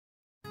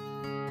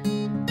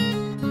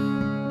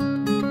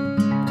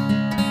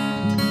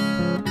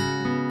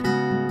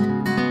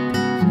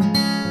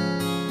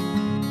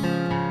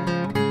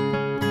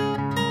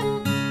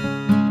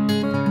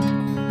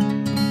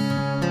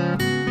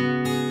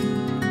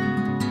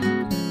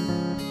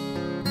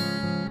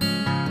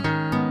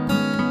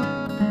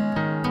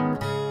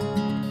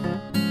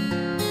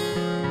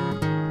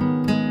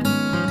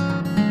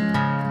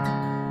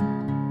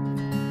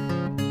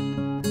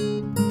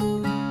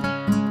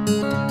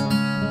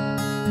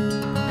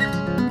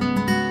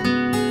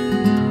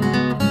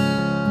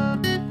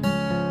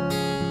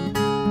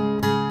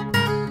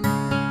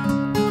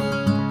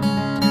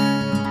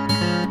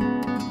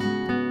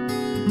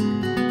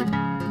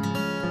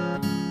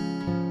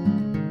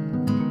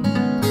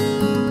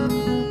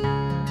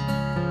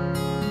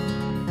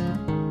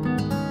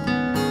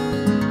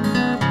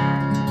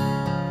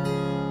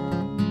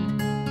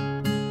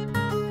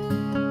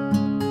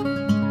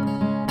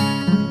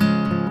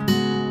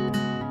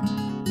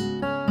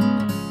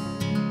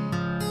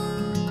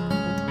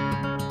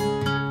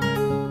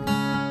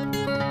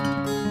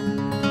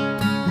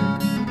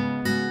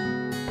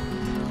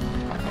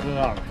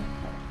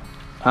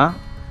Huh?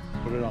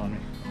 Put it on me.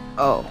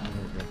 Oh.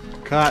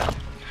 Cut.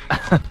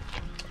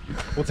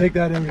 We'll take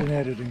that in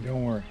editing,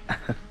 don't worry.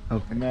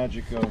 Okay. The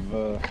magic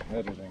of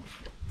editing.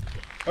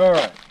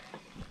 Alright.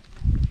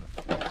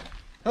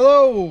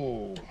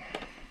 Hello!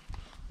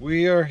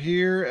 We are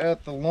here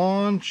at the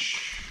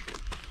launch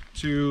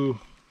to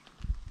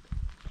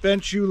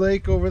Bent Shoe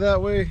Lake over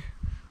that way.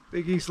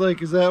 Big East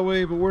Lake is that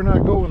way, but we're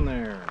not going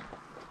there.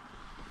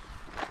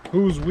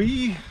 Who's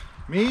we?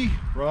 Me,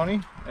 Ronnie,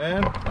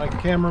 and my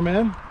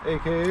cameraman,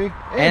 aka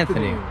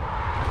Anthony.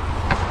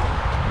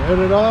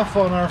 Headed off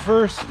on our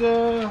first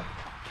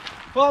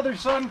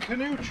father-son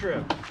canoe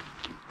trip.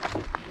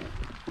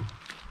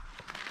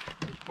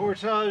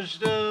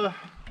 Portaged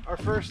our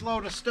first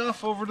load of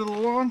stuff over to the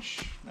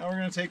launch. Now we're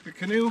going to take the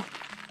canoe,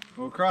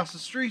 go across the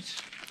street,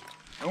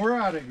 and we're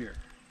out of here.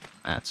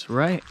 That's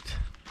right.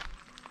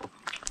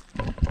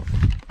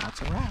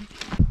 That's a wrap.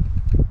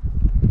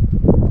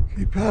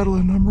 Keep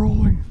paddling, I'm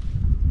rolling.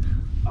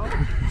 Oh.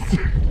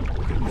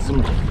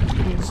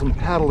 getting some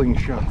paddling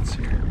shots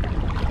here.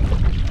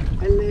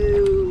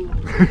 Hello.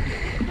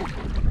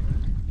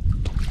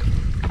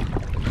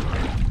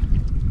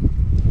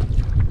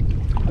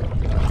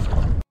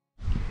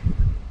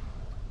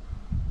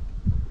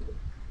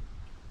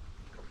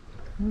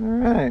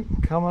 Alright,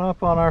 coming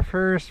up on our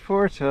first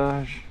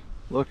portage.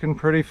 Looking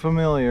pretty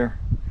familiar.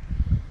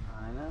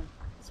 I know.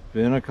 It's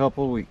been a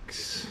couple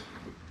weeks.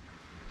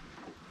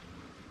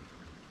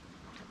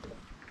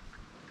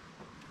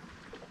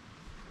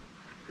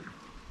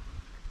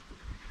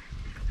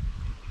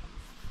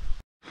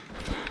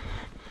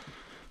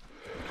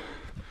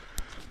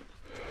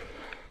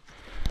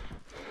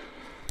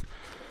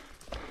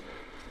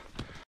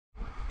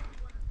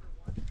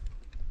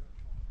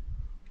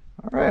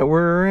 Alright,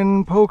 we're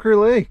in Poker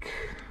Lake.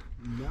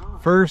 No.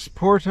 First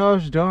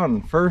portage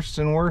done. First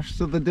and worst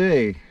of the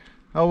day.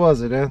 How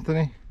was it,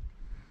 Anthony?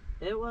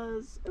 It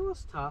was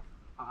tough,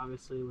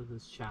 obviously, with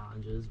its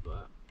challenges,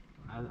 but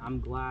I'm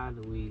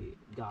glad we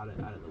got it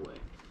out of the way.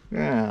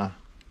 Yeah.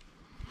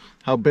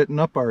 How bitten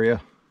up are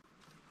you?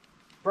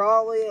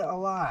 Probably a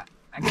lot.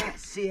 I can't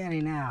see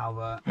any now,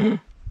 but I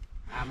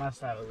must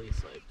have at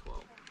least like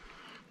 12.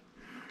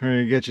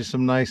 Ready to get you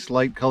some nice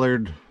light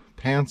colored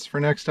pants for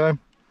next time?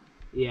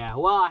 Yeah,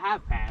 well, I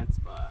have pants,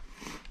 but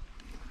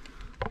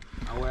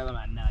I'll wear them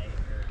at night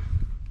or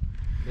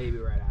maybe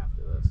right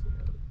after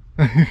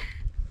this.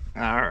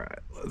 Alright,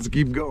 let's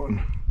keep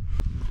going.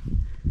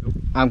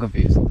 I'm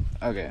confused.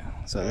 Okay,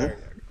 so There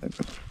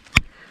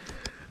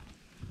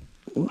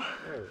we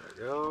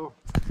go.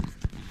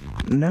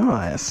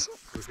 nice.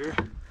 Look here.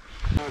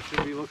 Now it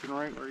should be looking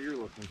right where you're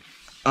looking.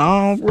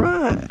 All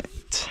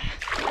right.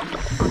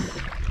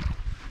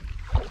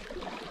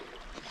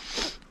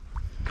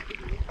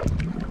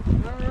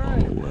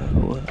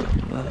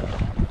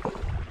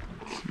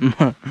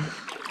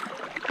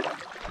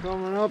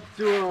 Coming up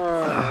to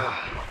our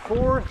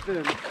fourth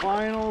and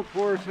final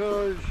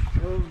portage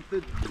of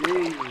the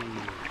day.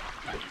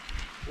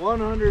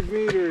 100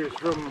 meters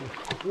from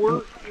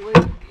Quirt Lake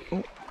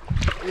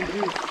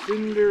into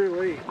Cinder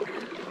Lake,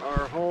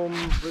 our home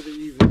for the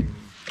evening.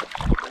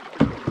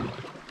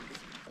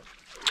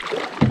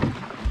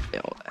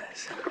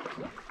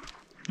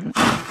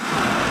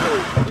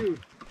 Oh,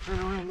 dude, turn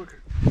around, look.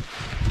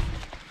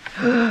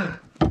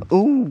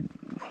 Ooh.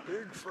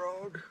 Big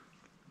frog.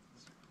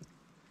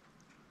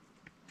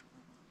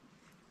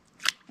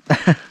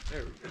 There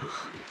we go.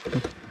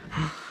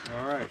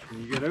 Alright, can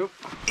you get out?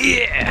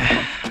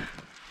 Yeah.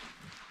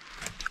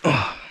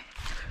 Oh,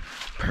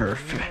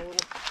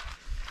 perfect.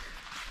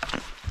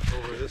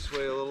 Over this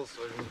way a little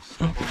so I can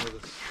step over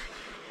this.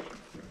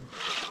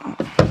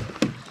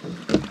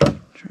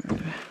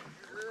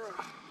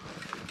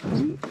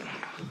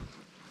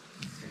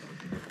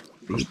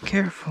 Be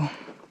careful.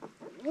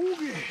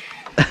 Okay.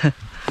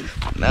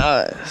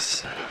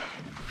 Nice.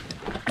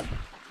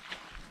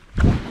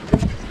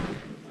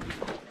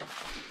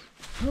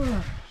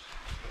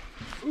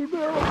 Food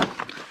barrel.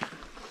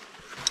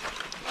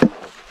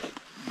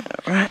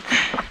 All right.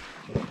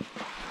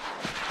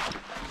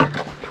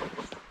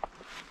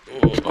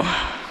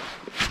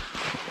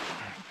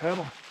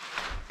 Pedal.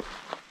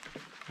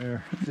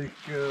 There, take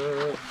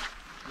the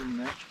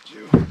neck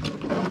too.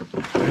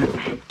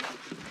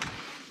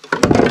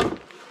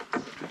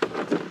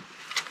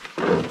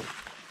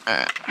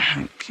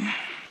 Okay.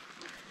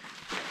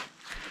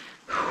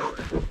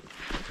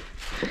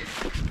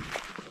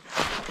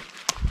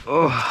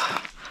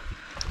 Oh.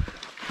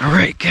 All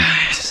right,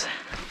 guys.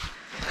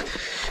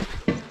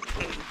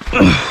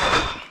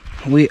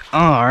 We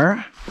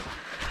are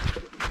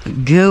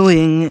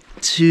going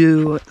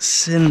to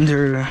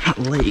Cinder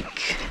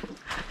Lake.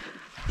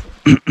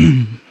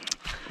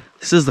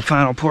 This is the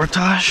final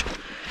portage,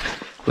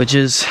 which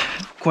is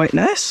quite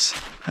nice,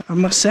 I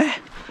must say.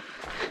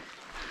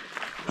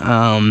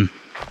 The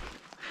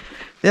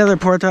other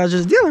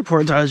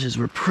portages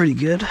were pretty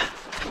good.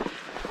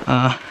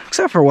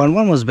 Except for one.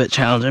 One was a bit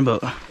challenging,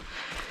 but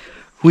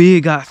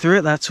we got through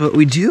it. That's what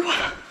we do.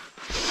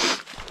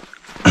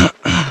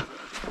 I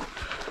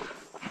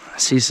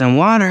see some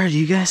water. Do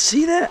you guys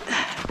see that?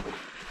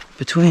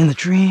 between the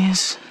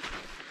trees,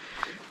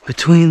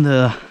 between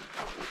the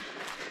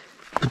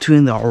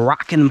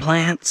rockin'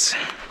 plants.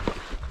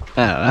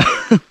 I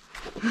don't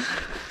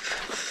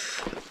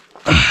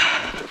know.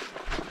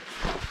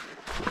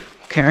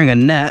 Carrying a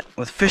net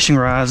with fishing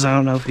rods. I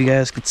don't know if you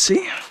guys could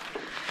see.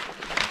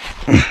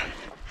 I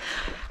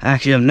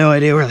actually have no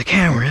idea where the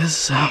camera is,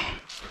 so.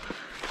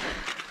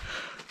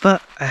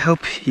 But I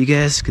hope you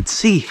guys could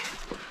see.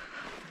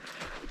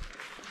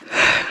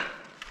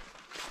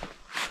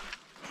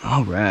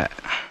 Alright.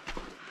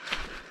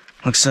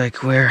 Looks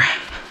like we're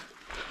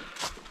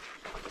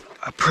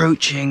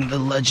approaching the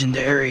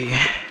legendary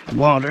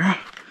water.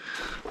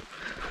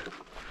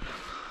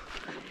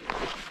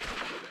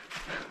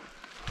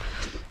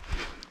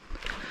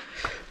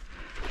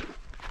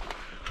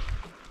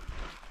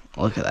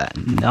 Look at that.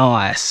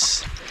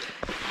 Nice.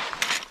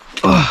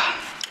 Ugh.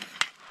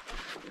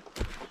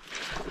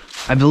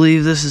 I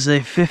believe this is a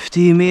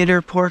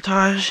 50-meter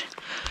portage.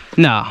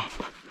 No,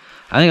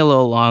 I think a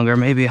little longer,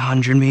 maybe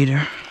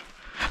 100-meter.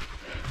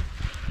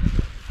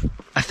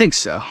 I think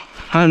so.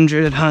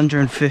 100,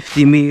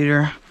 150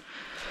 meter.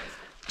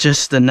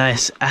 Just a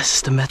nice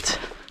estimate.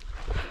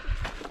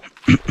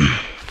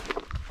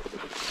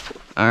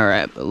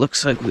 Alright, but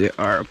looks like we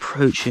are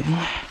approaching.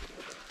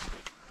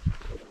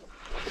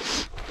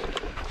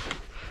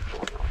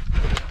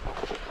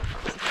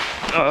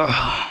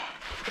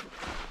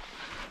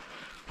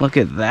 Look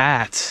at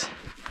that.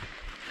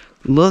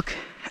 Look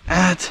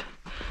at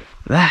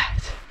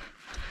that.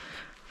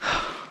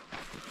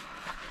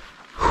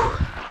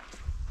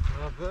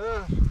 Not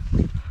bad.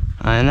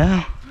 I know.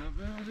 Not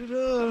bad at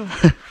all.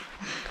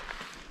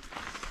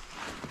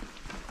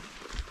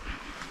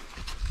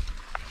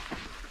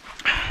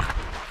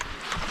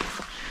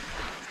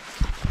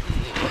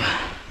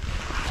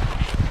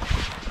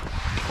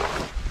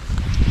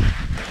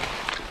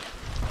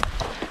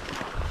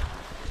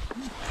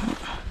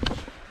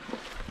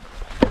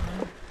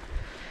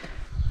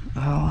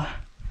 Oh,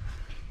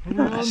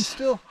 We're on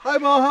still. Hi,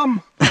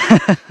 Mom.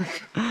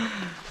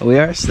 we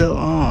are still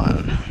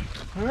on.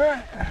 All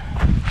right.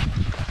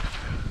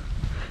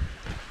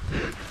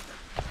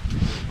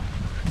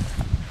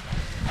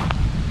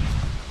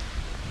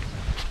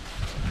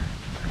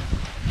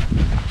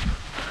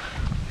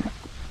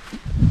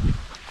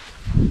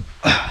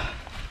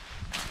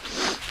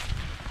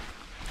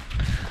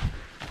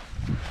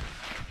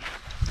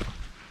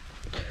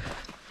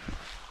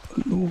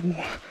 Ooh.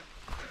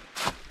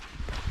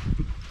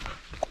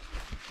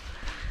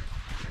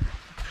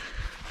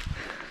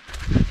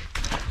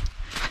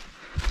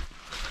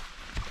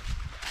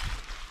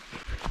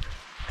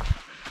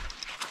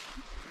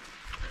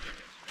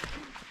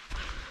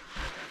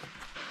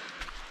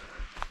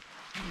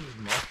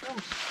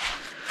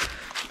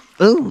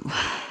 Ooh,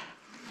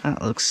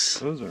 that looks.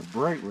 Those are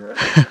bright red.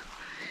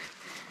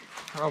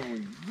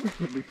 Probably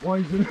wickedly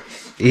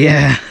poisonous.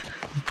 Yeah.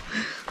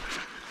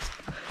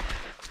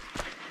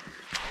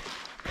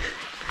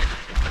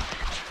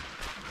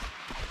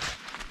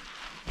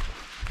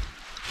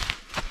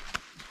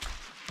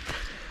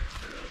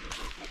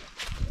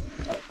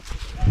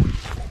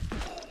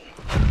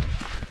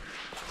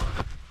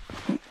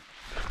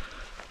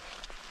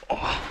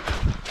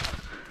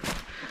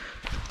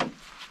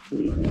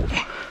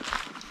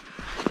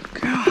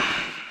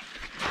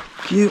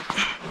 Cute.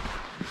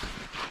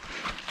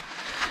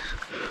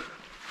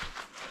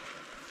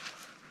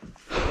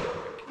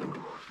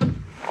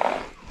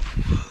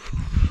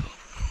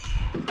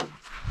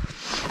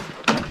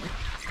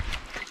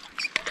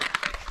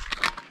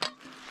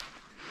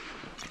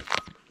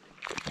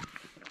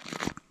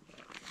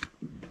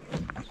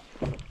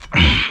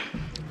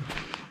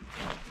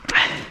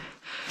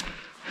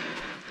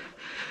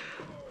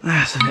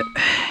 That's it.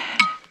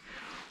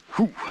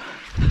 Whew.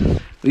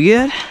 We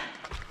good?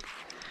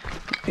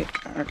 We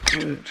are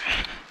good.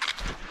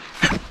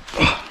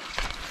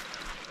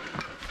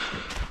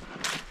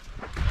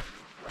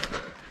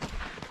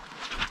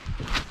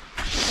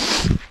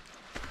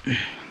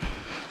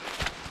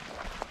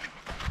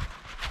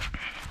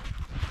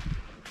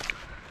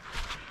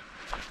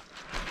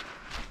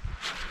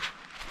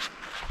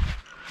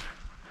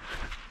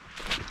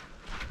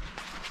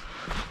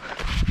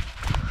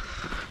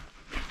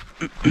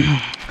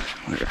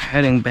 We're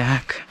heading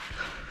back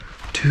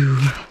to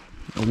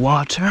the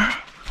water.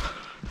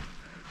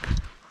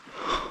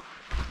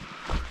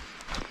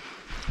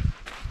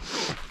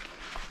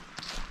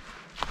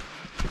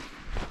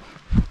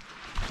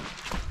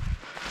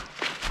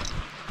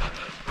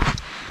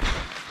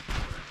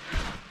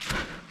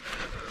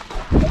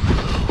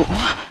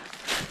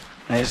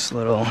 Nice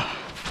little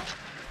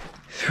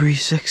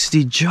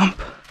 360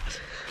 jump.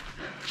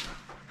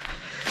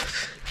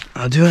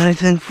 I'll do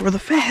anything for the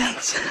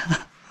fans.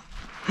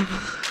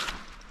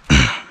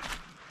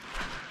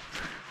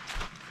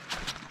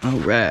 All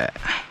right.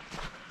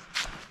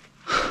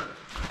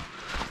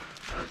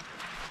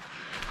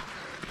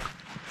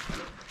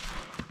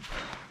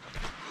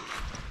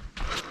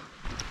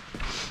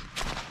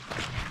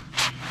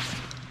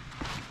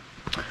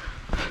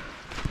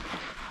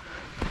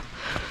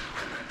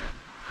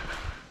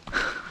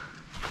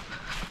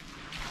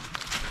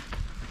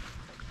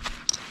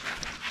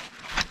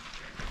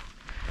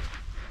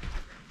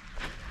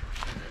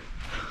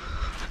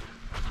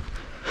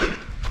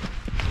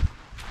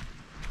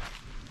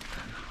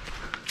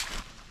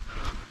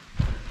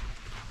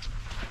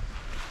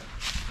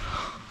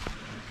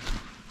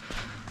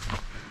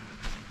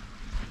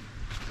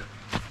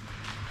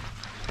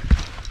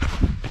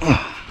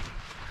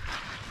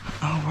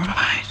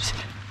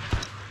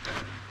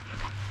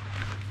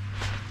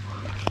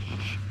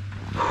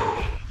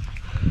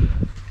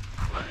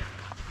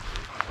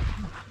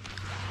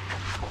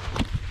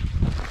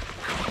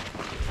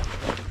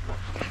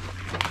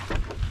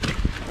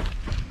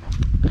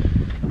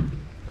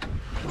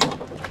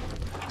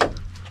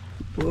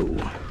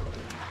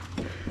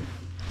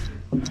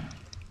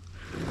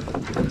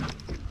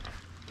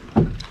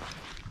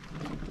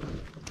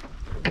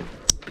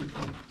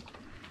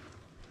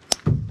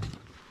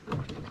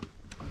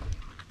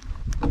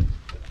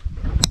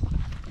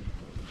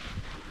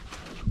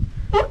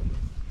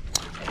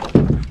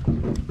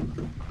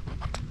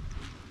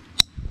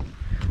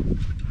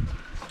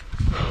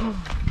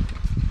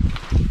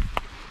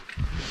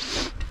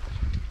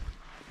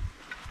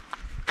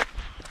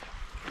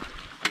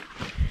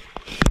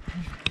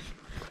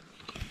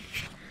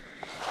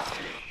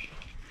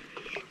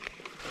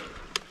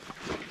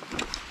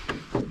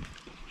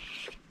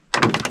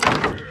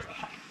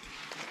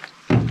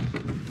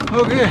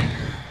 Okay.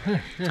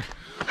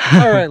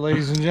 All right,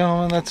 ladies and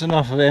gentlemen, that's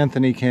enough of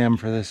Anthony Cam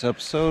for this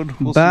episode.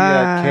 We'll see you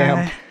at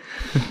camp.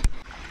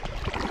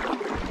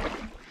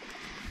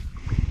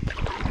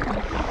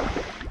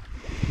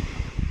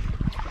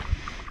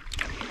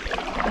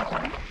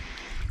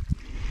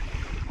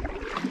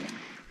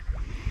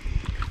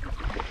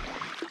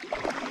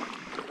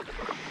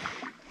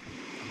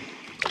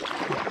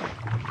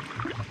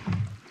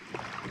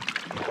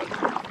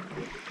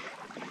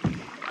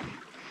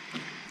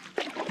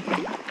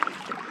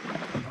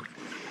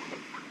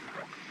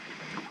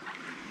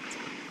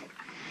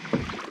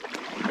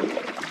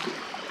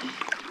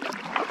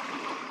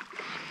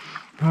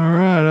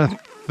 Alright, I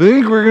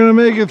think we're gonna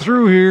make it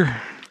through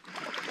here.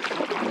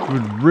 It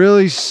would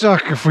really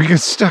suck if we get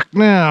stuck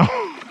now.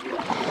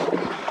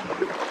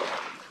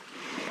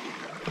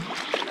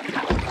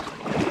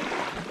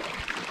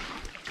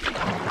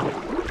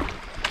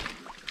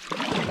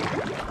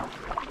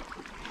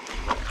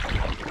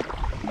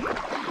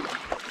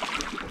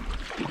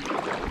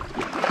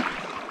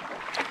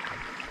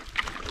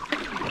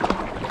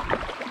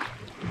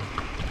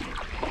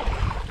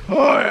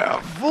 Oh yeah,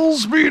 full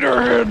speed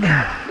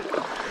ahead.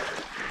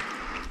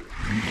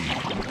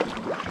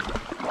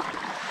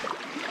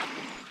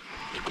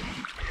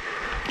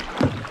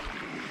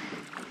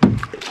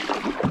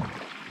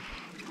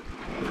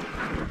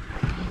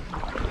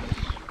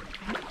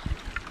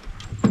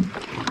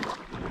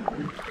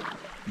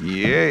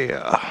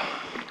 Yeah.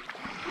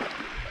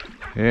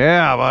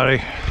 Yeah, buddy.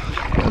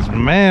 That's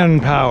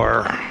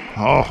manpower.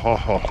 Oh, ho,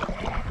 ho.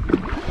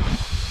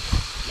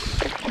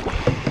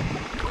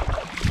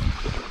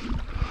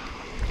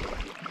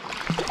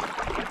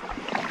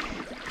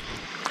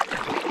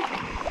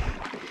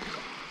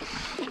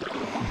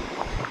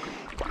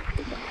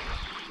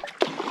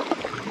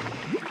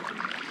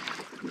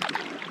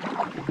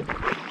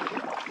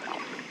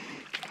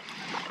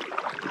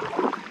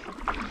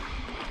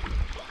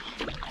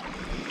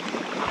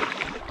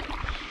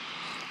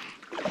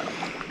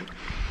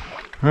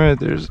 All right,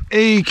 there's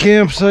a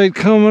campsite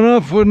coming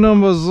up. What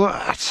number is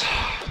that?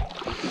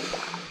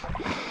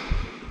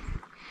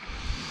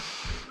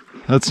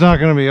 That's not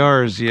going to be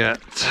ours yet.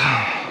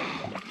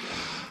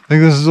 I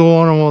think this is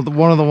one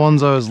of the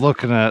ones I was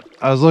looking at.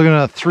 I was looking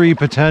at 3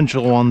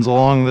 potential ones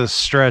along this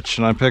stretch,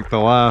 and I picked the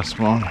last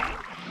one.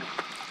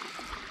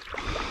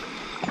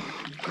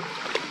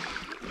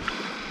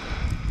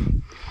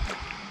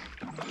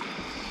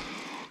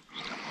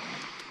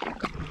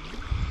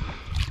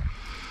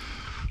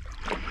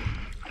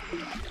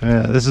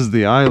 Yeah, this is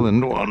the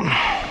island one.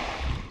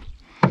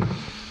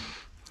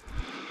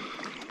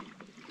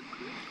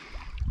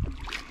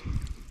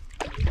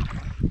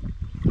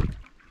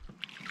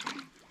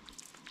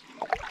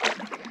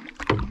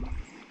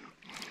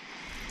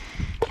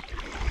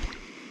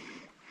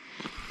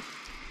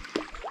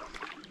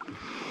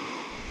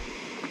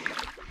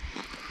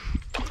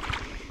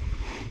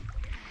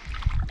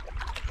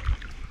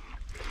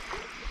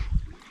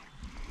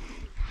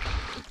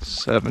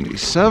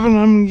 $77,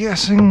 I'm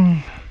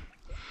guessing.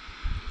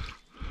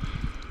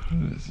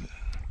 What is it?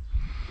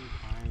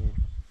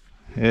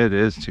 It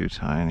is too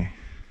tiny.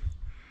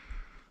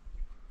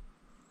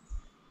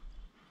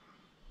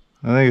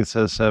 I think it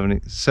says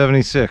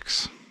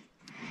 76.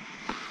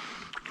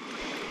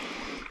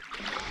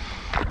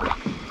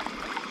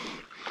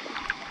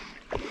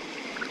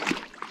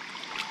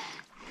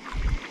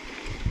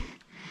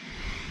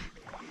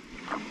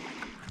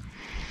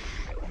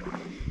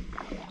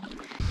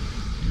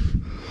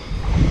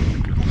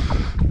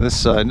 This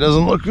side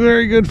doesn't look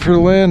very good for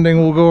landing.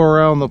 We'll go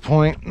around the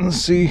point and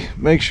see,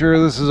 make sure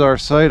this is our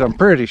site. I'm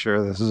pretty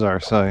sure this is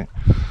our site.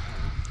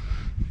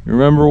 You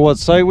remember what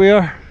site we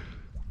are?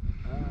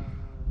 I'm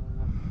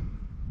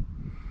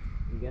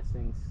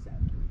guessing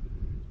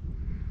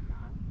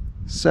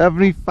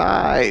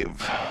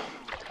 75.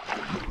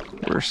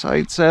 We're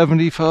site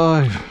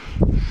 75.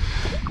 You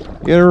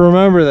gotta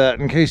remember that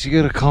in case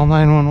you gotta call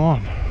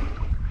 911.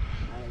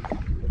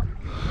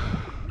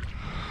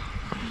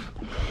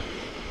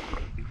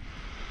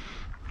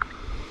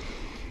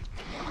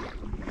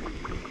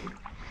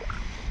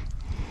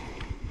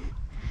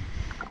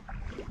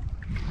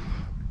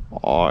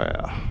 Oh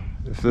yeah,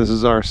 if this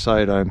is our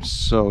site, I'm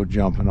so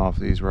jumping off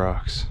these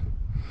rocks.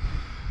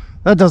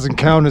 That doesn't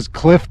count as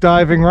cliff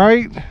diving,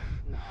 right?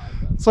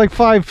 It's like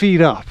 5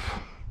 feet up.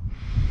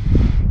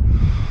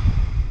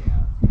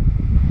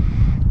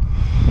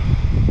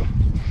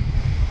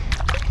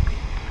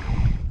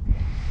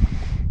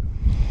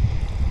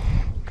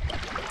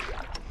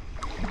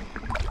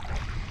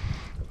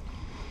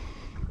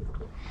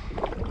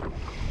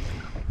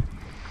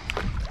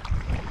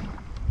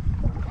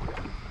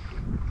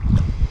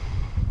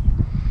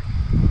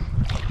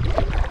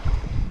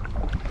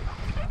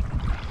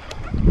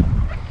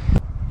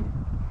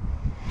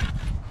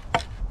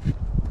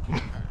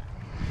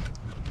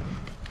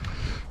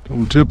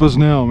 Don't tip us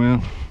now,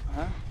 man.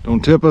 Huh?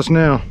 Don't tip us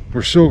now.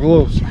 We're so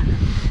close.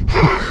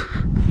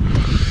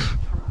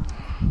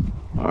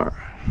 All right.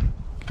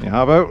 Yeah,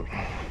 how about?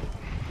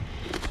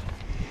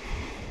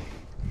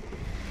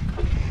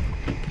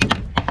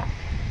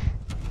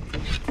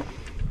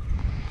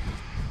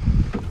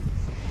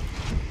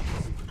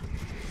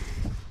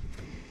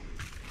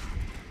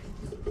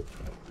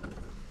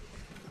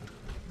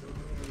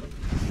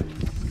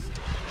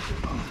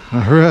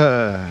 All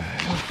right.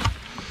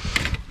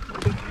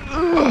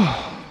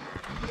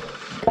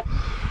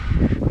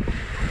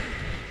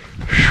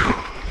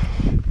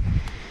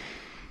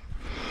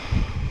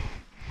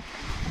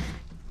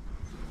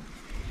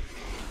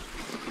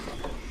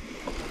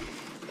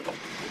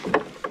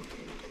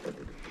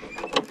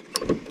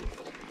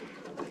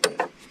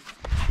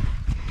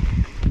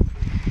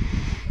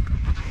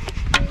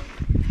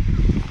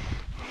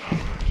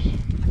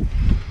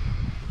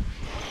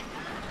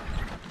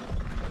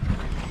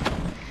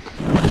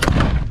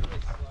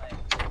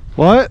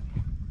 What?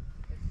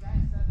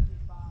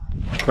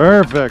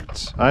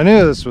 Perfect. I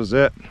knew this was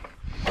it.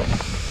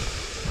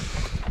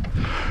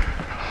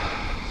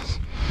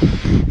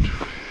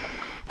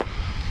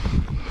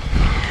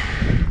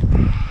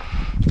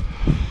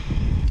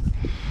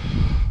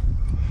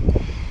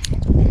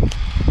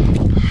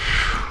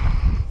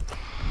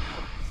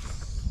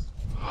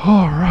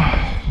 All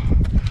right.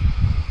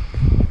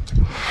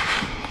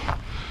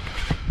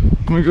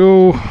 I'm gonna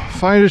go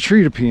find a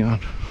tree to pee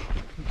on.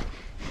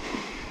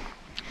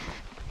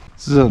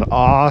 This is an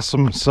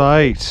awesome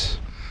sight.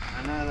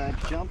 I know that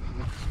jump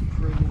looks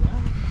pretty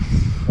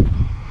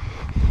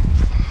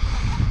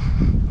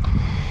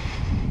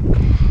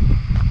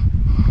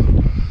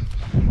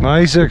nice.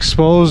 Nice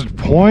exposed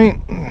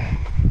point. We're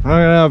not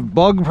gonna have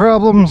bug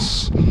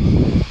problems.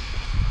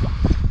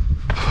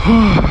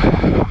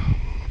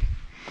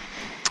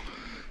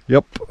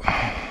 Yep.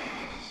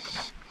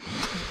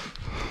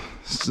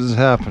 This is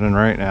happening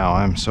right now.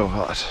 I'm so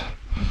hot.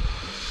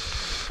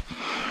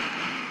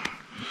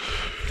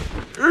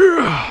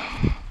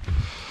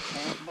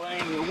 Can't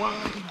blame you one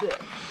bit.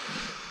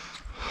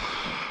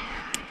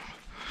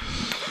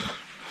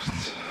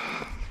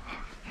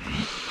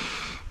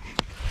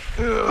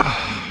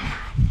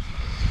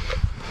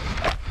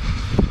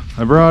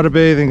 I brought a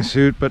bathing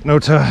suit, but no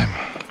time.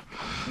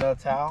 No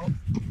towel?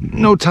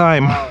 No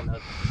time. Oh, no.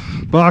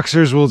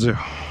 Boxers will do.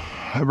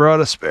 I brought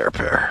a spare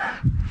pair.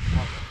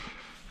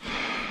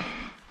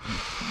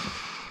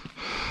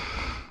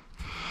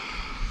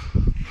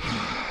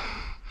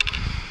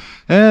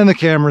 And the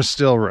camera's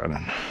still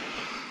running.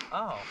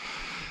 Oh.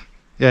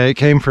 Yeah, it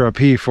came for a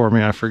pee for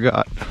me, I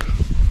forgot.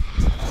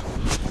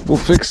 We'll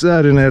fix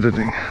that in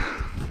editing.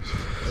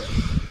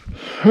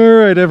 All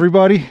right,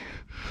 everybody.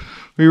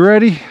 We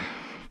ready?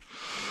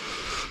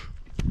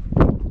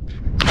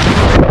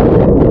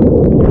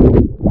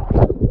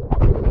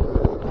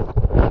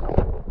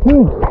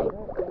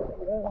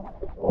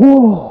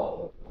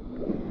 Oh.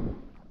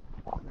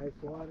 Nice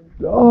water.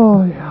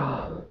 Oh,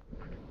 yeah.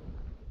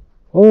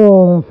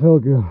 Oh, that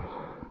felt good.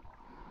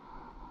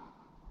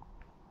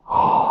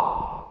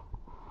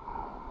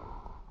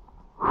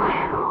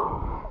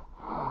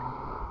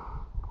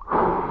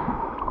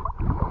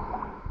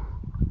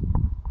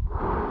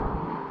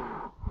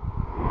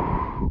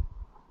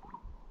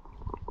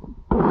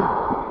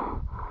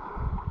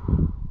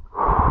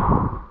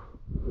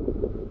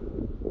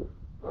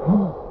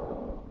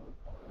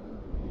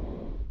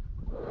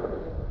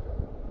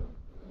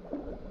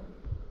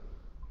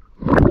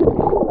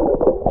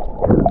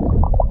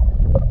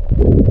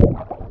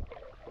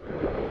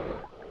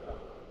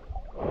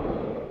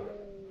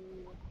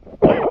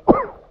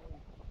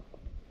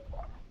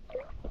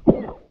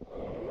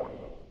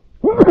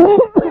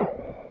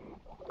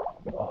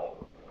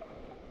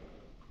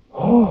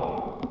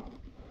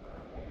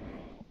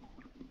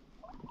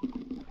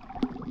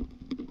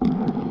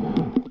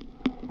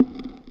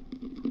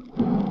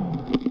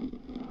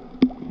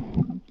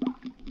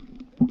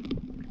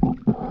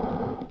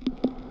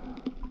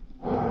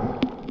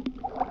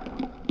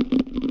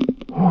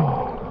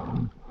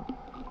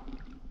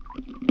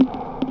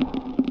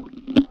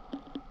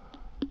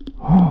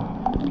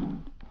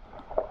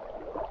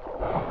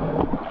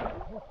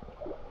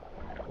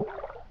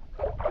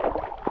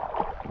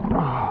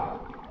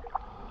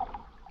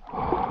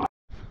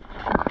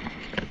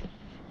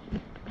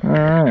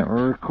 Alright,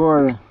 we're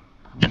recording.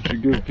 We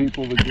should give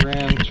people the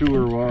grand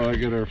tour while I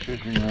get our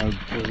fishing rods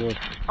set up.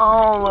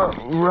 All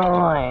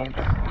right,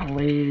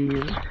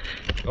 ladies.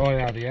 Oh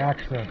yeah, the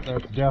accent,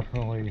 that's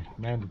definitely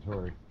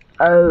mandatory.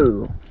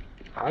 Oh.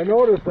 I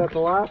noticed that the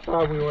last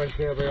time we went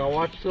camping, I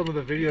watched some of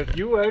the videos,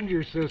 you and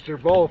your sister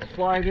both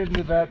slide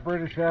into that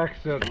British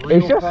accent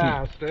real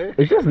fast, eh?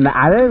 It's just,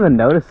 I didn't even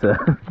notice it,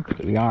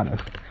 to be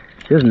honest.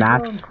 It's just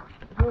natural.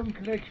 Don't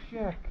connect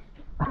check.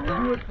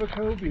 Do it for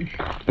Kobe.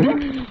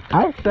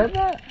 I said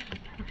that?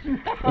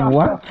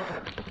 What?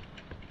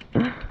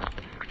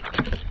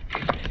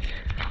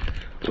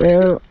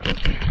 Well,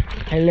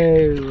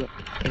 hello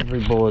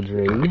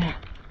everybody.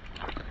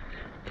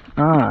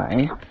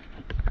 I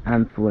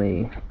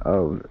Anthony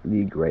of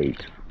the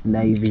great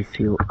Navy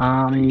SEAL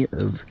Army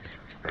of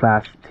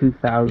class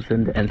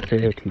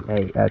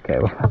 2038. Okay,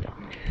 well,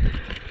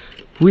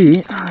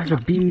 we are to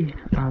be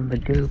on the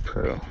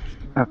GoPro.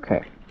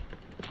 Okay.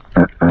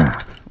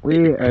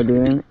 We are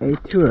doing a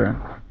tour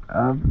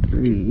of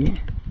the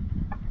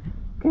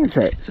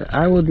campsite. So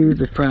I will do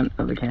the front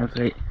of the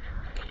campsite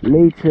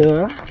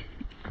later.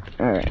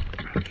 Alright.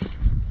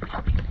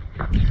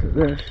 So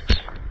this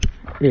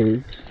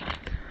is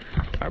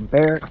our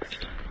barracks.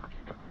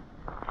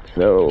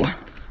 So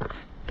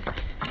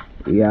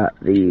we got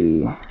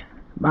the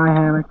my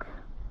hammock,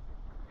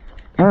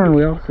 and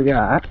we also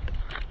got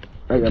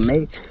like a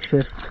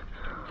makeshift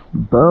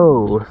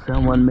bow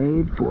someone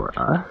made for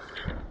us.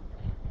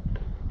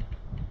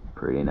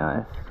 Pretty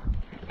nice.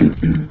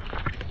 And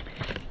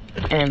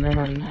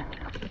then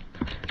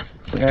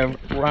we have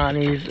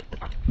Ronnie's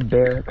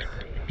barracks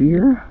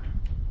here,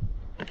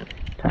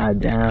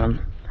 tied down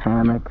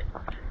hammock,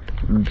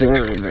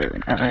 very, very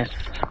nice.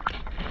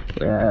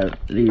 We have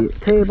the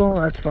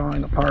table that's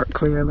falling apart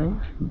clearly,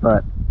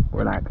 but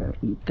we're not going to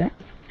eat that.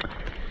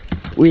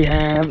 We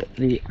have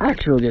the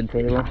actual good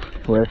table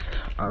with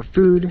our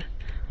food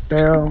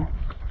barrel,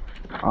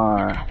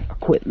 our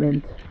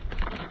equipment,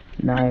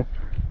 knife,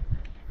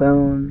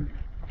 phone,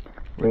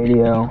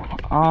 radio,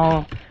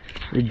 all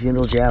the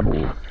jibble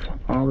jabbles,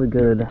 all the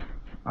good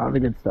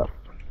stuff.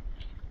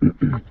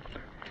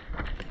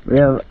 We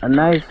have a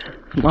nice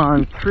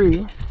long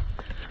tree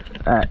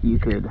that you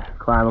could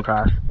climb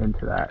across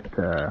into that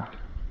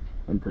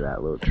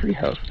little tree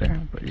house there.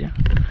 But yeah.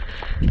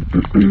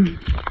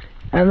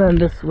 And then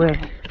this way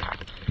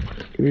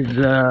is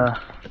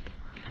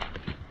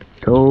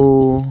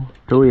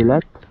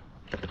toilet.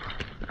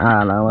 I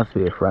don't know, must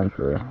be a French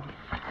word.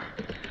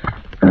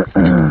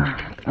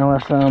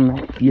 Unless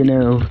you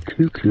know,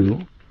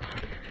 cuckoo.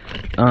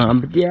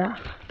 But yeah,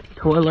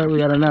 toilet. We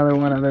got another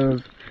one of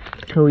those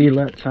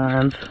toilet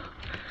signs.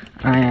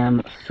 I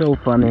am so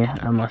funny,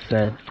 I must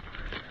say.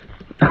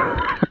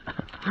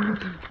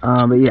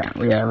 But yeah,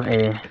 we have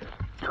a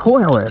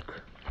toilet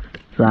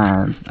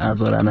sign. That's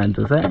what I meant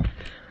to say.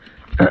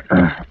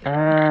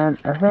 And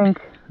I think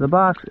the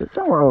box is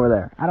somewhere over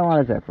there. I don't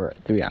want to check for it,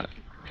 to be honest,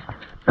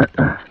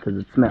 because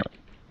it's smelly.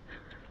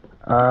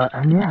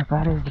 And yeah,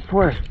 that is the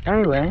forest.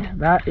 Anyway,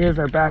 that is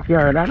our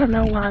backyard. I don't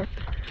know why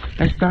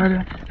I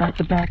started at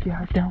the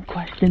backyard. Don't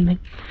question me.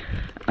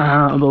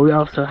 But we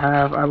also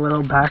have our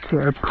little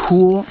backyard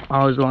pool.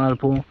 Always wanted a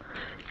pool.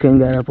 Couldn't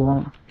get a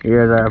pool.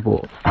 Here's our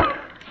pool.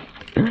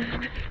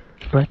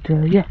 But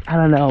yeah, I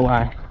don't know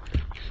why.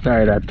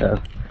 Started at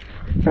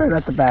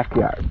the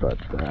backyard, but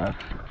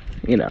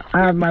you know,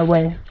 I have my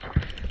way.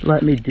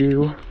 Let me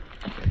do.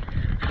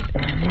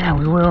 And yeah,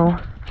 we will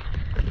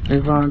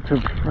move on to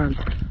the front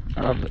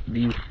of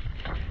the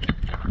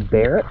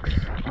barracks,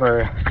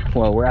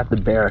 well, we're at the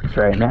barracks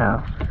right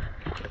now.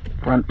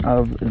 Front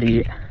of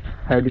the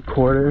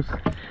headquarters.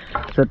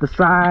 So at the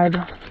side,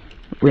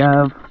 we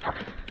have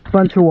a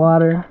bunch of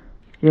water,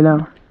 you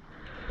know,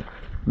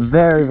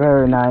 very,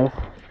 very nice.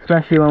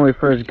 Especially when we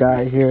first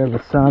got here,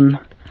 the sun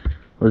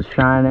was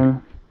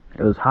shining.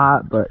 It was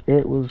hot, but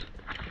it was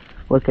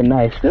looking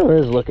nice. Still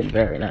is looking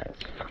very nice,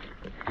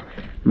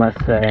 must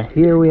say.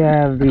 Here we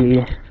have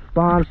the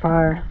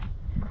bonfire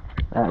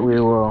that we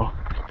will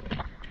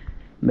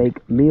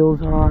make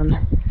meals on.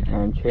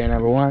 And chair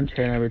number 1,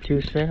 chair number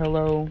 2, say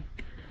hello.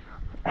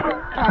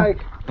 Hi.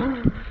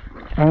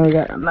 And we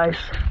got a nice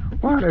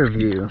water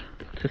view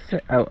to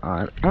sit out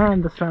on,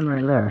 and the sun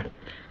right there.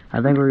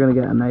 I think we're gonna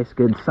get a nice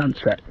good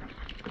sunset,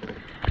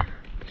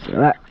 so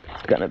that's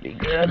gonna be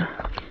good.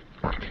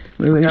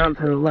 Moving on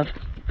to the left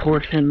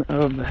portion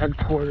of the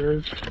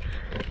headquarters,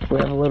 we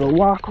have a little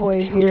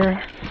walkway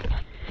here.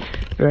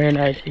 Very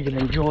nice. You can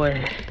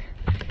enjoy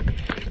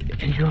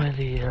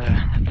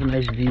the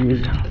nice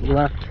views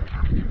left,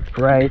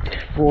 right,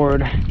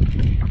 forward,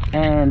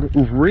 and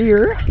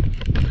rear.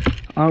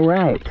 All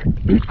right.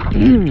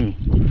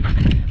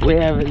 We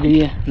have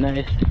the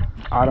nice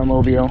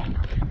automobile.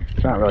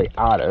 It's not really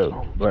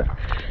auto, but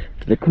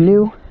the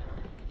canoe.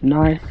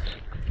 Nice,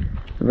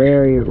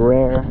 very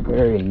rare,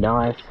 very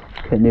nice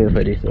canoe, if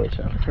I do say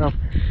so. So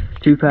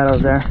 2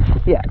 paddles there.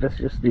 Yeah, that's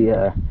just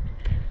the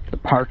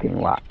parking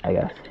lot, I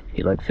guess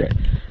he likes it.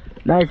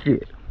 Nice view.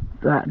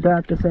 Do I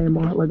have to say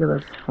more? Look at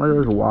this. Look at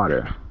this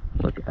water.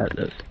 Look at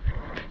this.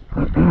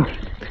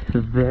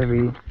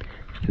 Very,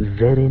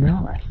 very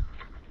nice.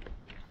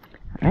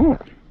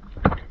 Alright.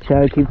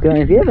 Shall we keep going?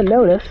 If you haven't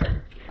noticed,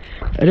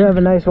 I do have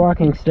a nice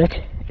walking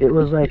stick. It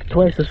was like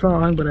twice as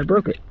long, but I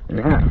broke it in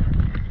half.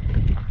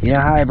 You know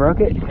how I broke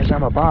it? Because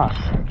I'm a boss.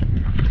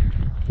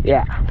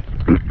 Yeah.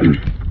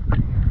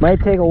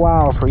 Might take a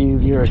while for you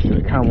viewers to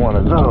become one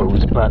of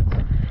those, but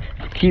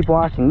keep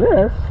watching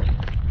this,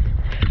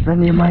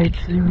 then you might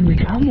soon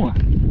become one.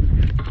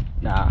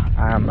 Nah,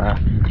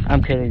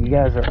 I'm kidding. You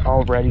guys are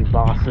already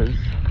bosses.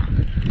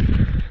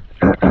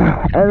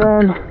 And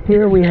then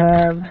here we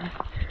have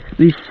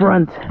the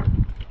front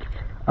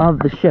of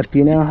the ship.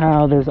 You know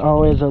how there's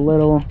always a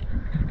little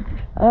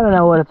I don't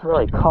know what it's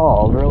really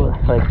called, really,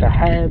 like the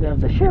head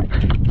of the ship,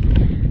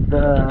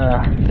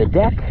 the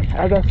deck,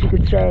 I guess you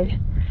could say,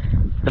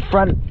 the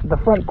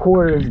front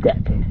quarters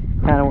deck,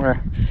 kind of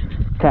where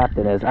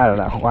captain is. I don't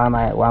know. Why am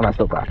I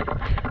still talking?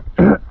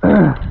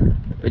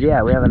 But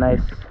yeah, we have a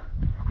nice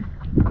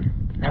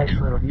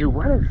little view.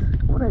 What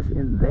is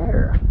in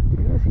there?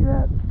 Do you guys see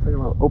that? It's like a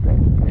little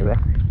opening. Anyway,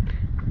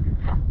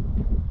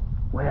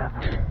 we have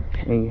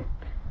a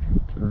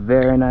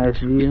very nice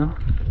view.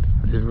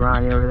 There's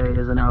Ronnie over there. He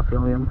doesn't know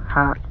filming him.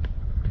 Ha!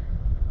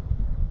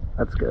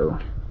 Let's go.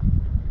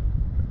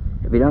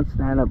 If you don't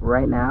stand up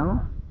right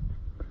now,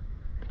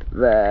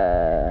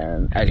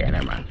 then okay,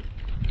 never mind.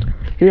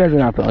 He doesn't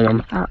know filming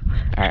him. Ah.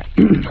 Alright.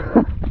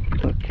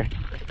 Okay.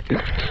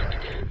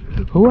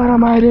 What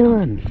am I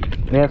doing?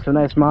 We have some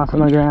nice moss on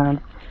the ground.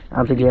 I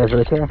don't think you guys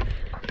really care.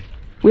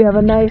 We have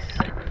a nice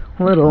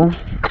little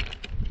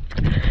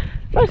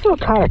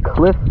kind of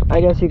cliff,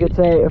 I guess you could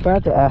say. If I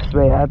had to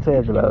estimate, I'd say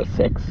it's about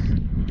 6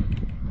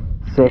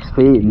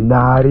 feet,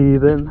 not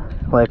even.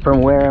 Like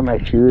from where my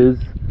shoes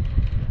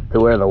to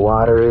where the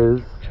water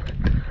is.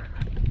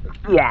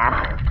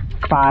 Yeah,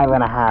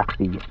 5.5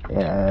 feet.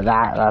 Yeah,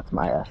 that's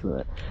my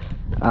estimate.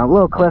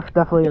 Little cliff,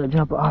 definitely gonna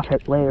jump off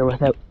it later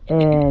without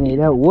any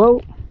doubt.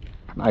 Whoa!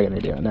 Not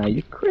gonna do it now,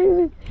 you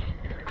crazy?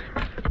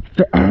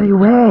 But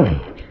anyway,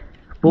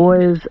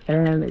 boys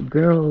and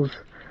girls,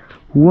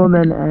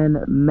 women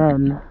and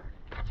men,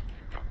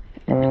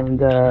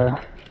 and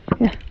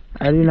yeah,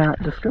 I do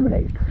not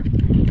discriminate.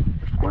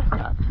 Of course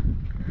not.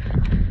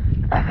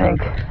 I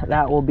think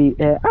that will be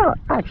it.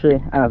 I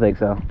don't think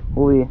so.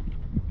 We'll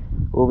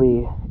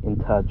be in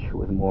touch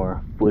with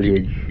more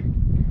footage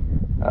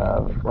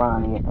of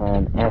Ronnie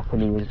and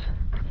Anthony's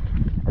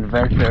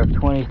adventure of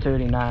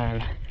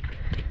 2039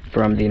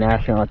 from the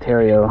National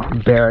Ontario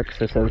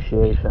Barracks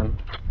Association.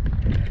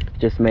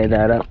 Just made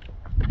that up.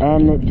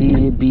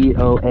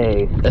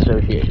 NDBOA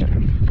Association.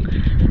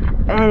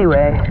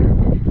 Anyway,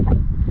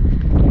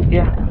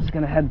 yeah, I'm just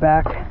gonna head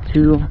back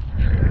to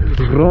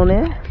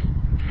Ronnie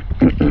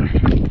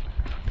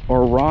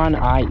or Ron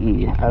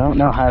IE. I don't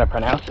know how to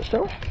pronounce it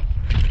still.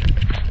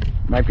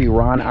 Might be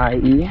Ron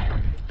IE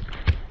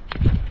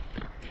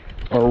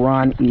or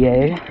Ron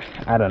EA.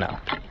 I don't know.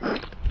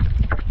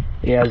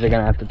 You guys are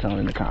gonna have to tell me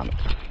in the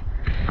comments.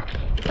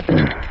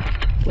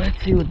 Let's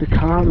see what the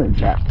comments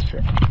have to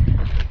say.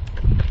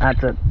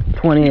 That's a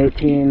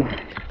 2018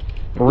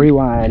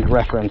 rewind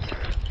reference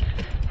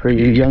for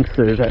you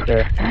youngsters out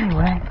there.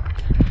 Anyway,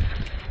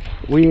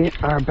 we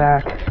are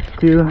back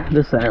to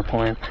the center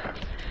point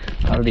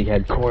of the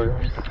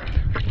headquarters.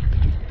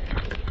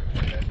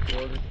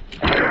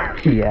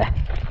 Yeah,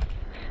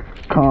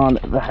 on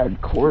the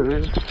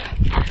headquarters.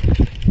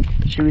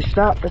 Should we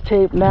stop the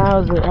tape now?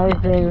 Is there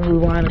anything we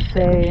want to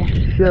say?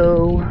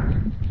 Show?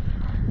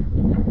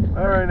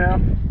 Alright now.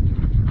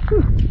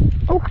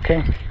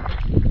 Okay.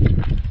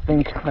 I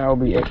think that'll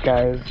be it,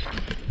 guys.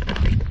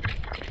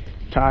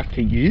 Talk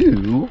to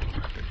you.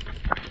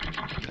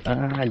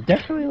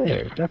 Definitely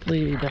later.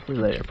 Definitely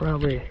later.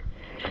 Probably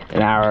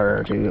an hour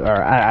or two.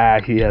 Or I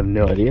actually have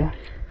no idea.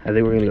 I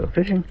think we're gonna go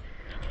fishing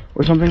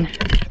or something.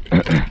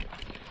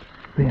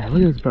 But yeah,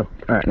 look at this boat.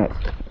 Alright, nice.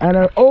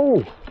 And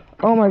oh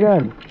my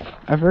god,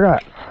 I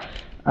forgot.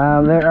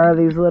 There are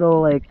these little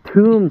like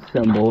tomb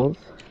symbols.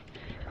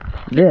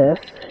 This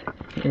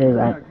is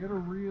Yeah, get a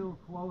real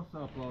close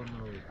up on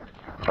those.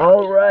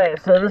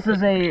 alright, so this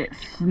is a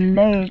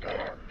snake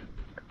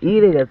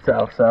eating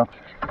itself. So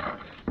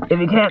if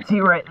you can't see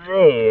right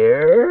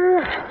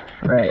there,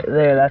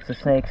 that's the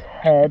snake's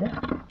head.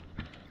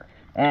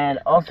 And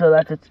also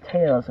that's its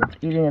tail, so it's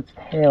eating its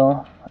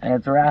tail and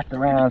it's wrapped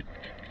around.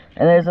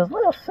 And there's this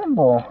little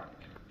symbol,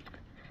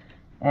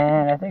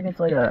 and I think it's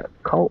like a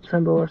cult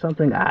symbol or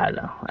something. I don't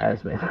know. I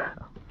just made that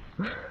up.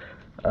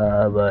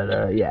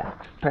 But yeah,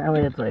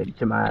 apparently it's like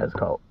Jemiah's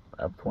cult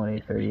of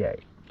 2038.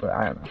 But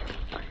I don't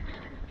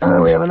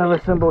know. We have another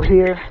symbol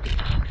here.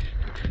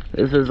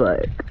 This is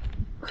like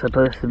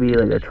supposed to be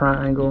like a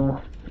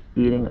triangle,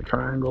 eating a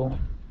triangle.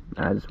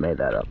 I just made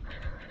that up.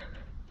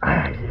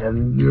 I have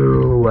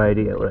no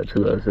idea what it's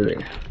supposed to be.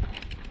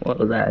 What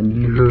was that?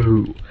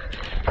 No.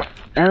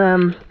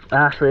 And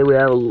lastly, we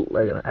have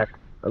like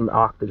an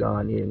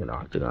octagon, eating an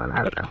octagon.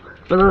 I don't know.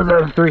 But those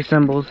are the 3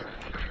 symbols.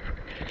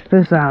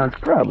 This island's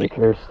probably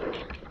cursed.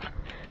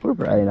 We're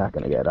probably not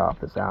going to get off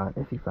this island.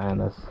 If you find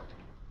this,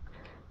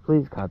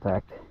 please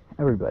contact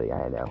everybody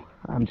I know.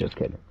 I'm just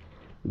kidding.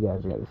 You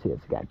guys are going to see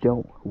this again.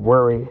 Don't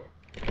worry.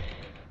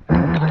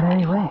 But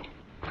anyway,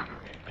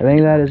 I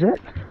think that is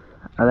it.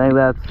 I think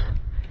that's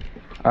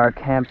our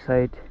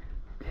campsite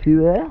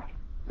tour.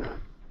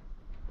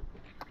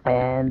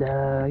 And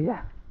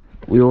yeah,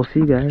 we will see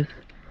you guys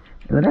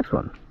in the next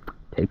one.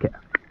 Take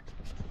care.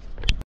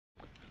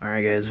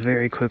 Alright guys,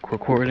 very quick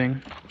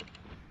recording.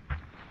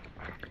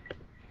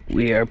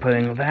 We are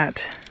putting that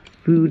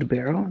food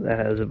barrel that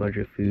has a bunch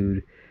of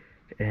food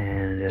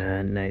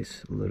and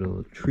nice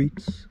little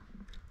treats.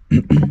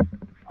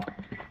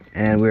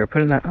 And we were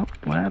putting that, oh,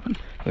 what happened?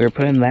 We were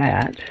putting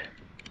that,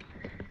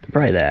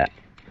 probably that,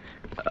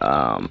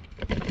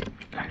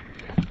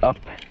 up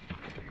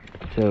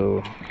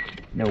so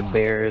no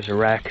bears or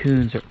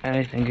raccoons or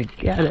anything could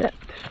get it.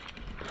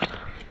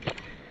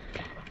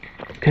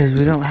 Because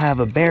we don't have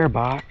a bear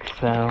box,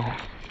 so,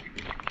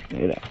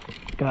 you know,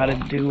 gotta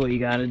do what you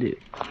gotta do.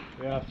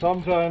 Yeah,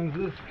 sometimes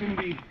this can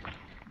be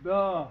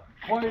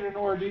quite an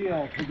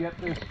ordeal to get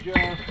this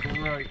just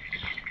right.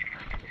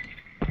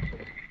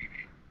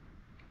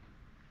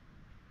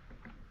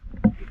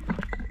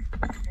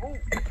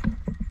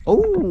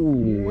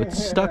 Oh, it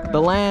stuck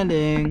the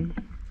landing.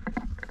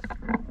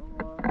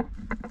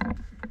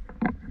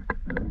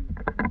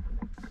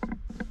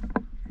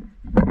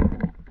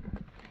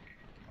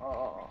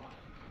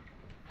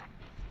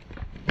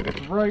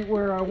 It's right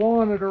where I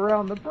want it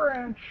around the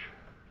branch,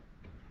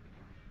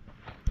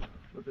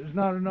 but there's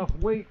not enough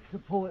weight to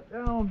pull it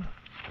down.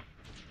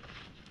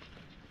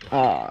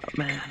 Oh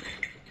man.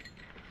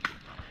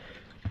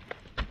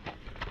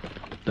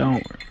 Don't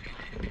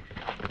worry.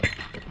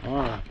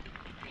 Alright.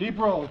 Keep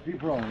rolling,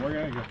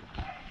 we're gonna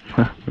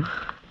go.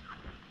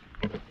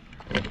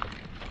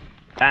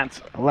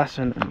 That's a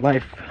lesson in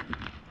life,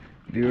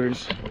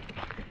 viewers.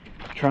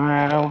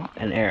 Trial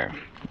and error.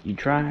 You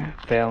try,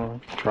 fail,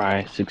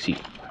 try,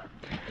 succeed.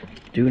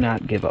 Do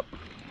not give up.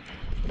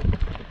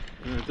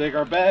 We're gonna take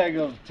our bag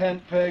of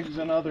tent pegs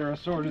and other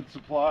assorted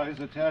supplies,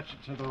 attach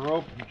it to the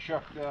rope, and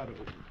chuck that over.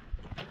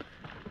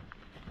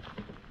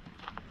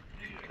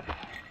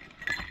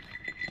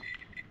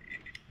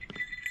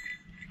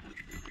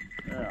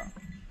 Yeah.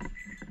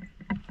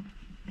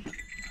 Let's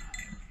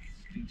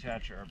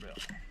detach our bell.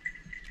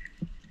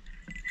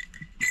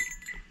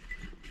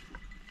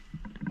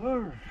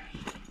 Alright.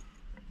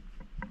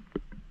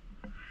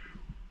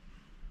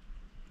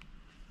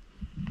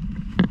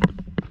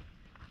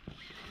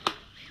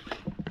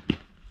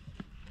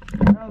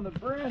 Around the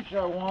branch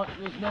I want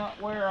is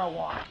not where I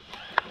want.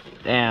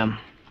 Damn.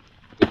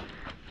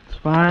 It's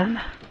fine.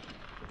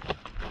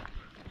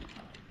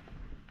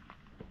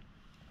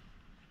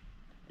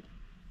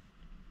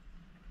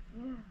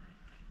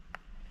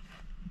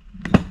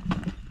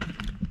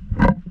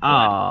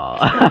 Oh.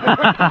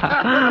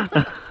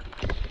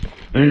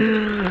 We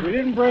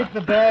didn't break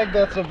the bag,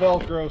 that's a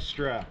Velcro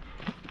strap.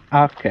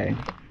 Okay.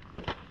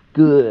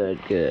 Good,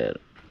 good.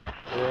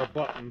 Or a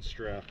button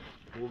strap.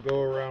 We'll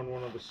go around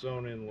one of the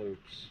sewn-in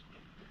loops.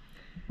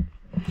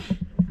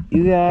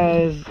 You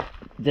guys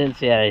didn't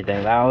see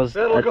anything.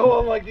 That'll go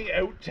on like the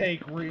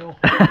outtake reel.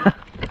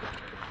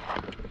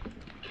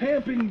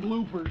 Camping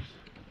bloopers.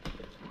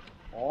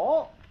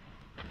 Oh.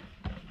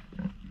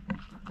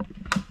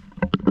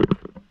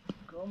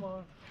 Come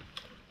on.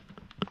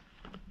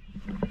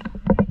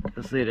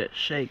 Just need to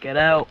shake it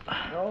out.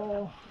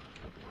 No.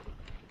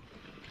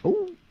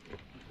 Ooh.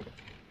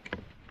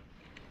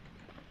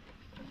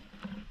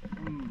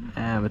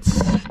 Damn, it's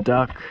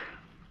stuck.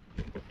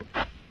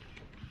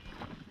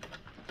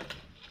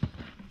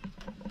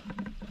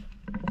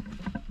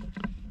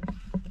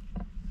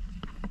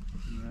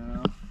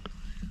 No.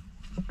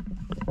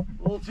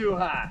 A little too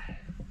high.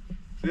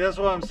 See, that's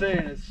what I'm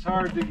saying. It's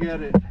hard to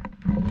get it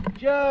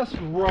just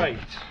right.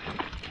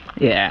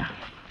 Yeah.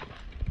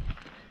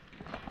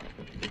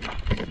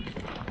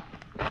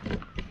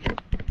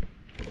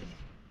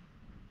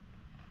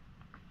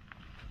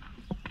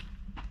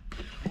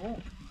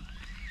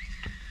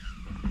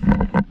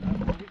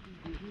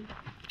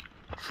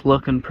 It's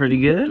looking pretty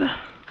good. No,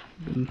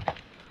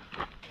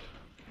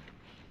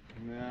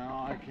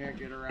 I can't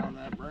get around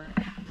that branch.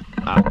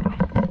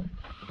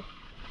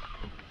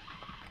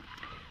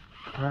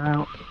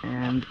 Out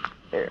and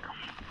there.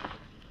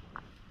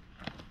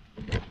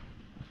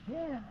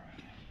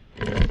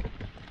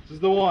 This is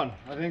the one.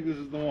 I think this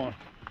is the one.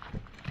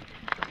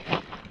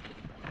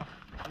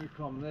 Let me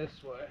come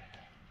this way.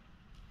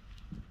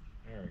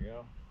 There we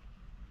go.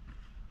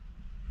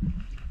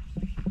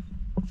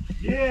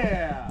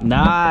 Yeah!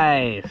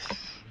 Nice.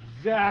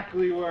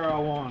 Exactly where I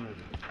wanted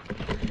it.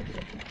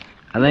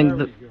 I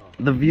think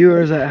the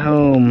viewers at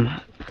home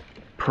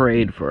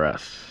prayed for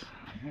us,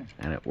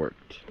 and it worked.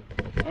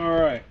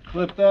 Alright,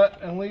 clip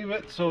that and leave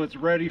it so it's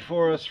ready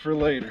for us for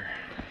later.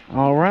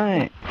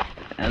 Alright,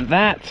 and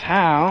that's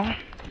how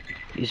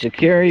you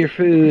secure your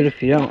food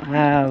if you don't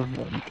have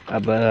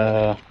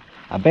a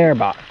bear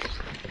box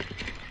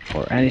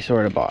or any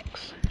sort of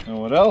box. And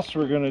what else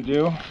we're going to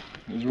do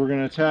is we're going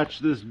to attach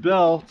this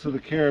bell to the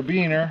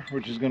carabiner,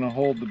 which is going to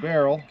hold the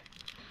barrel.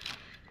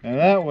 And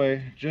that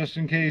way, just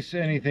in case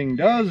anything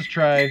does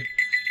try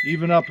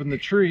even up in the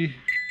tree,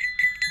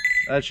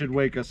 that should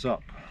wake us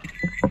up.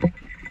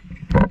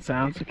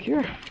 Sounds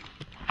secure.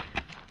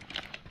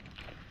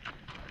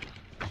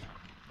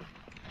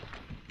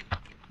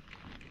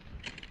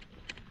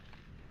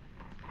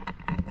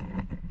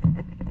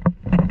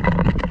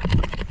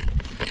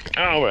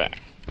 All right.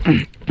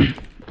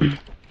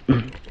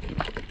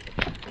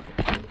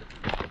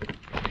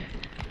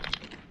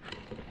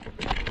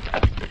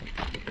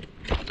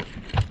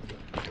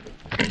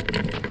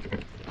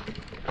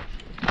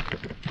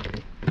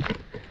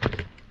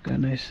 Got a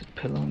nice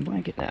pillow and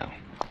blanket now.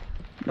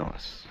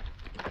 Nice.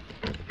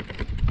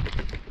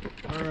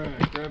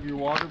 Alright, grab your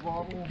water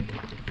bottle.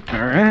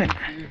 All right.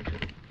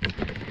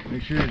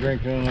 Make sure you're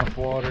drinking enough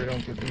water,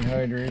 don't get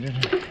dehydrated.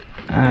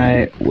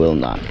 I will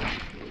not.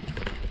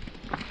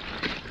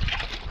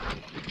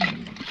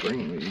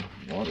 Bring the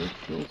water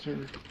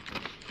filter.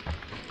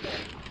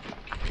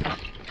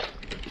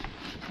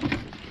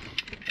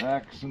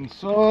 Axe and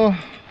saw.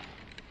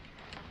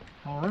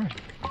 Alright.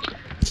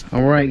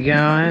 Alright,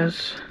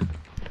 guys.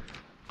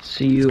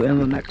 See you in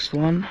the next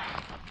one.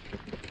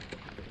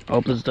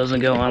 Hope this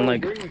doesn't go on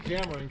like... Bring the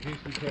camera in case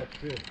we catch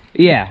fish.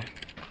 Yeah.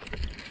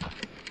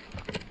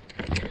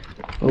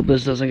 Hope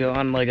this doesn't go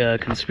on like a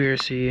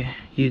conspiracy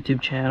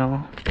YouTube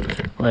channel.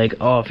 Like,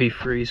 oh, if you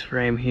freeze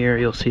frame here,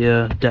 you'll see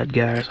a dead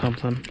guy or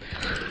something.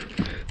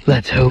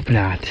 Let's hope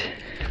not.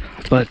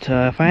 But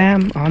if I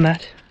am on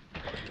that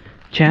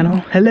channel,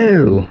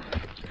 hello!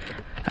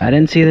 I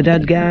didn't see the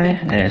dead guy,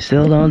 and I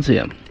still don't see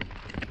him.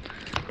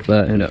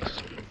 But who knows?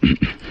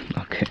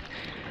 Okay.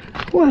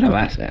 What am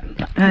I saying?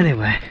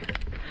 Anyway,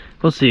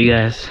 we'll see you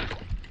guys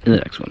in the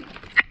next one.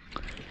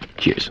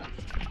 Cheers.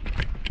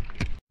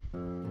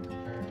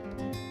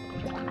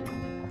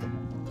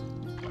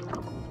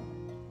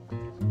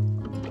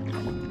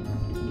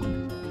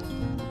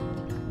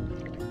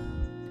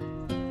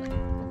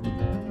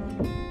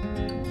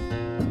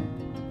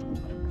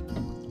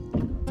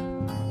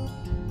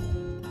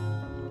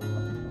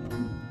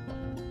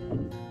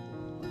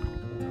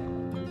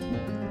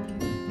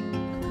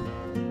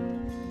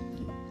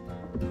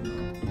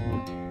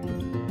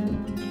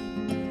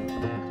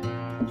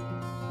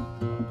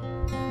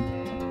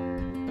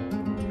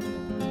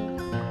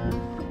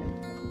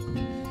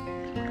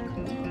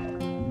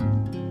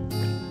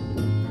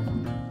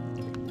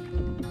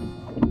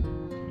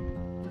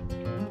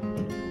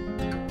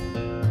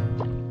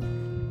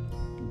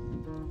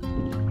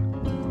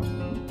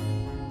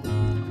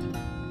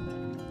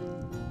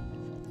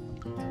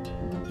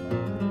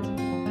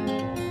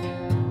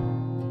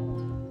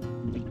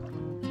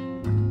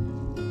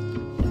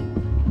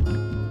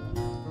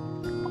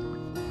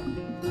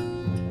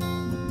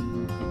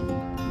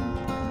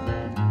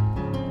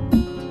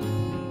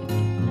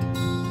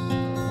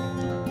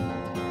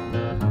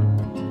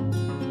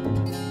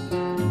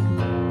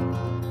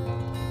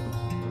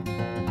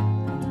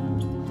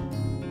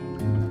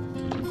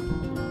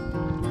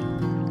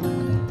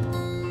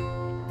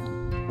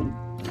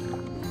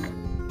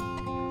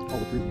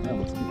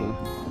 Let's keep an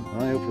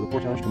eye out for the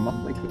portage to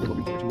Muck Lake that we're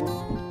looking for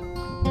tomorrow.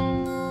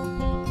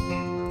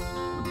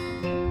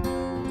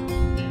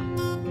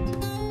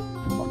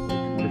 Muck Lake.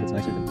 I wonder if it's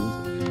nicer than Boone's.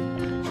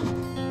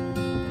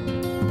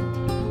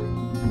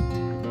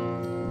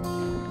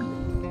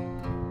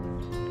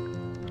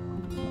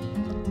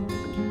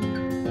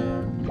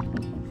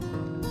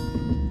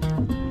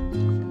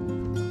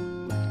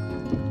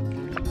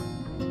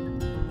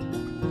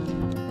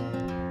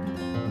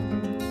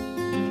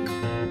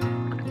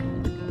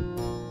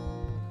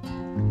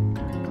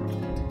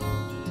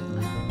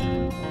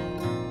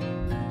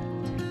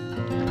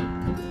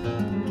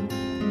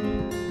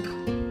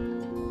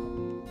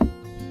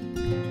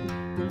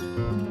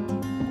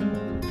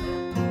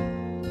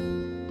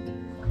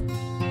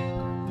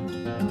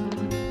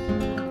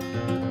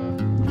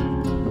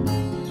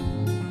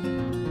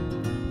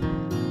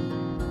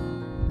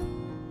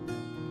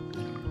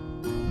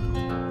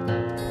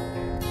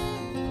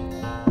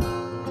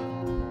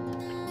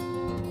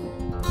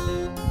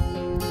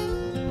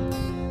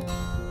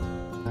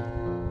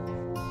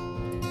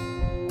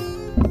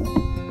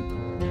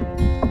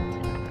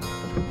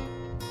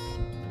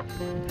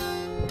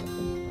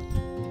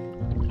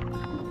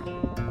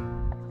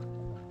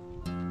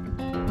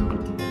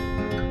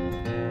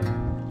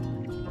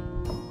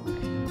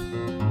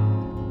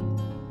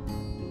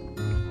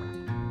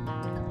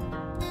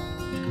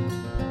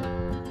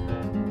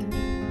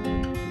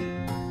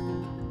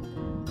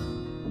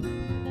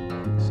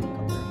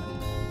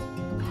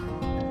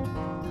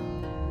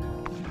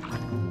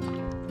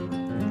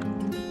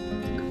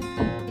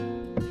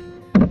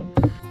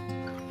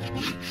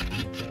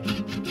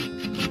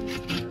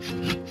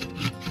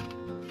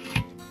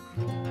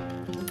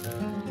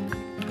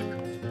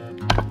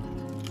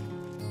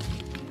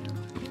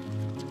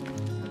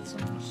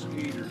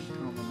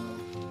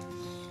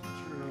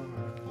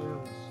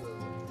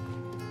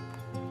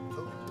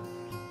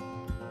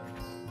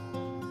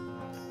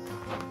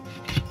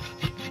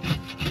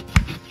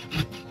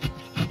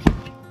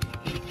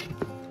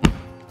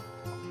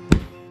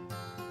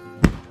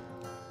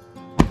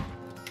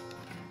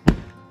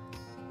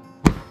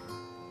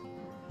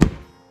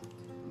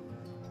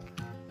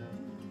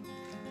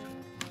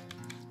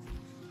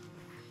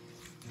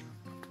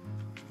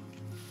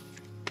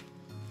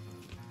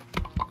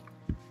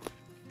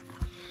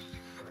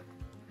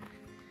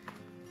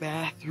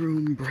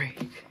 Bathroom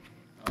break.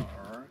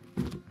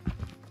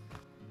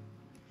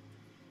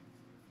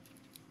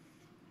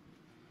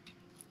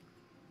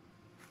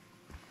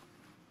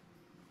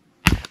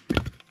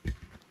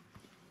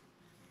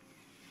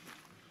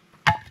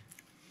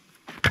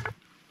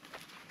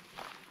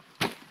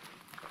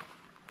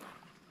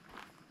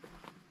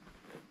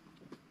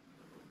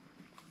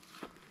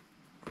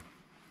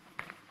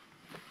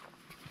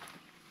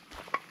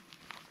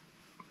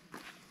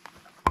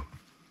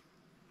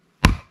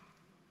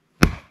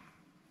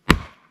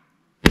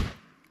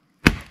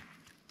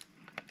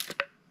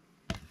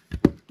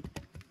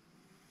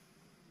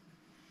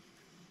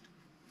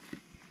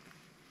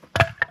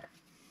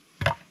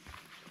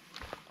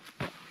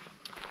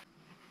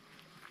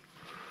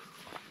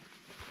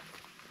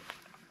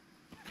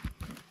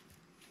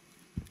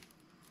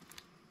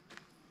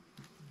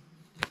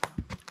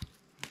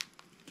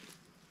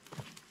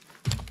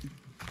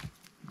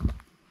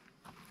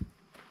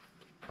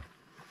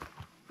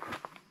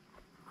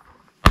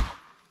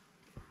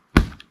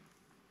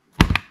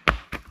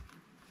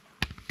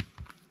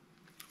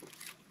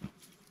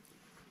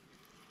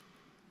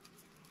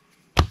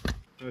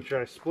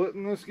 gonna try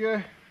splitting this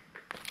guy.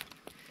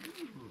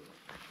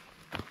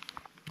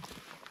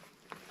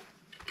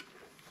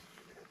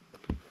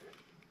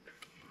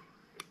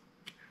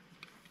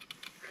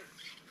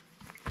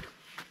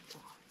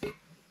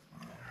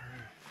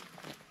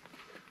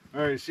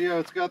 All right, see how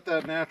it's got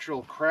that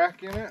natural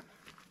crack in it?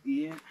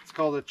 Yeah. It's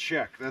called a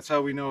check. That's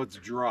how we know it's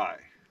dry.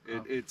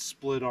 It's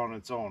split on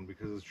its own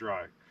because it's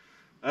dry.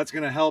 That's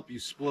gonna help you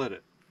split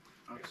it.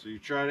 Okay. So you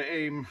try to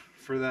aim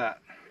for that.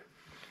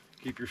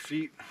 Keep your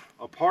feet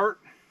apart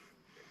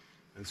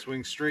and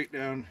swing straight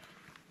down.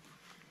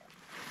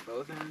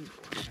 Both ends?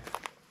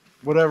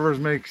 Whatever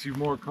makes you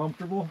more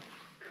comfortable.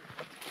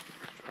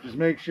 Just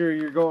make sure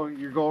you're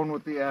going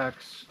with the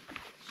axe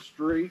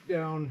straight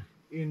down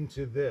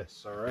into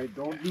this, all right?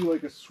 Don't do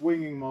like a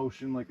swinging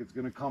motion like it's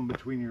gonna come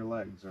between your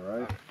legs, all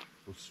right?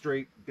 Go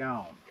straight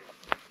down.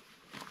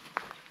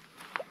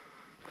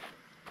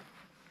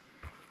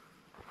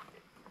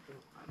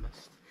 I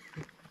missed.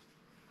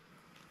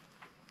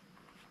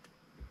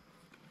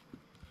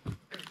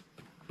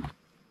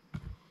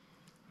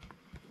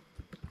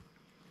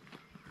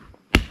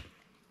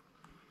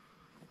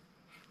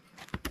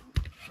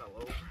 Fell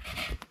over.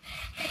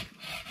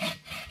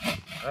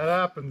 That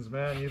happens,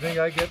 man. You think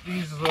I get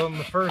these on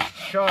the first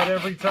shot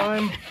every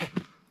time?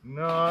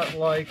 Not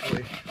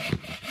likely.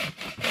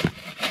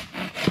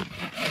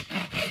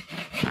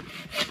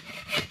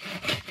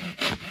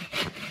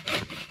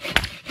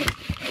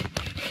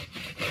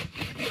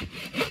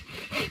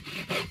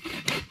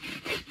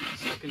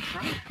 Second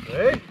try.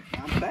 Hey,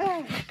 Not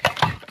bad.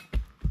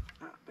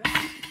 Not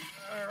bad.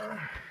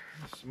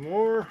 some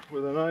more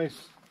with a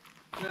nice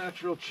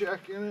natural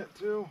check in it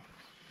too.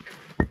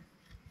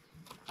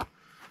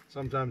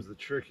 Sometimes the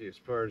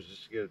trickiest part is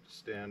just to get it to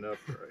stand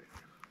upright.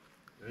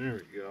 There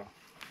we go.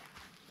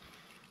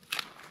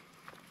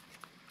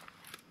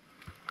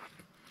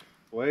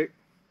 Wait.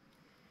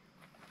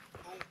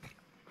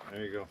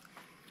 There you go.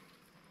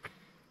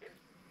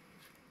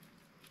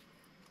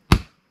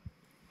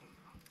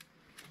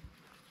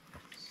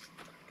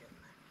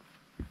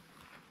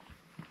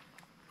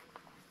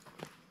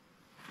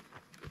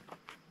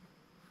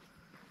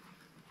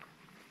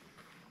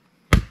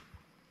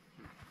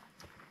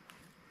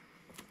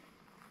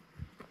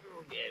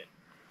 We'll get it.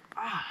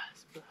 Ah,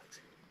 this bugs.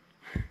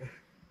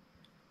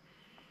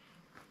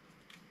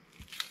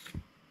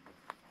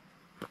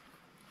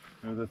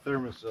 Now the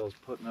thermocel's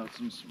putting out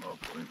some smoke.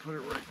 Let me put it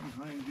right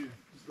behind you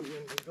because the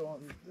wind is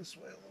going this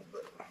way a little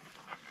bit.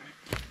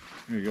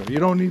 There you go. You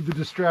don't need the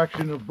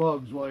distraction of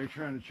bugs while you're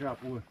trying to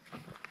chop wood.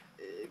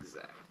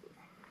 Exactly.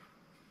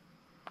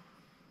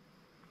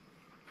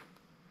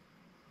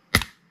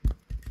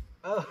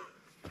 Oh.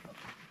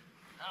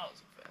 That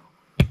was a fail.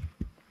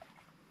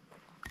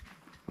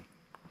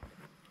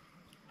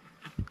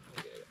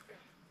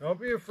 Don't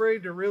be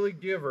afraid to really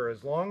give her.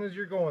 As long as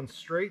you're going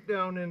straight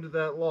down into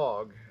that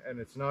log and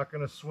it's not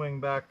going to swing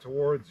back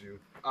towards you,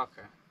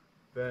 Okay.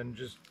 then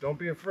just don't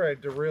be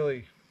afraid to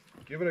really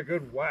give it a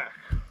good whack.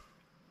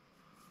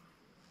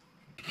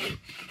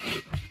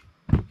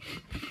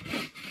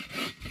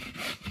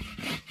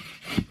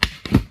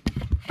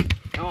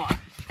 Come on.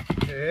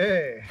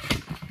 Hey.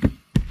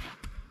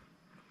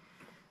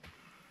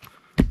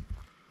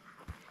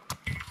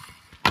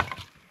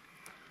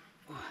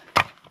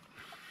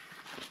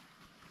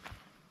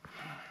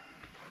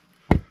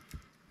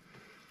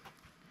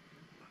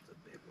 That's a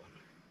big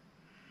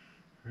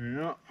one.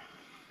 Yeah.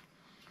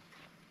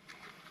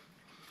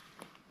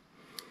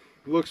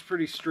 Looks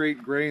pretty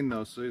straight grain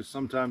though, so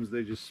sometimes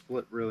they just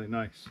split really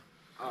nice.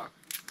 Oh.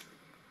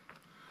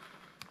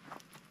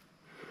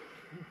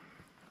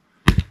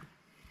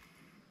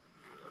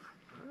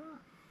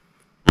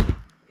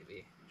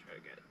 Maybe try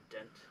to get a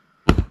dent.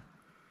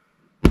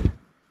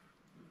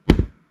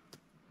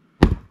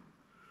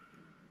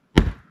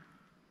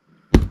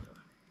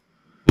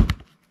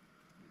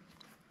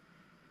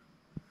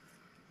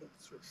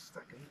 It's really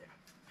stuck in there.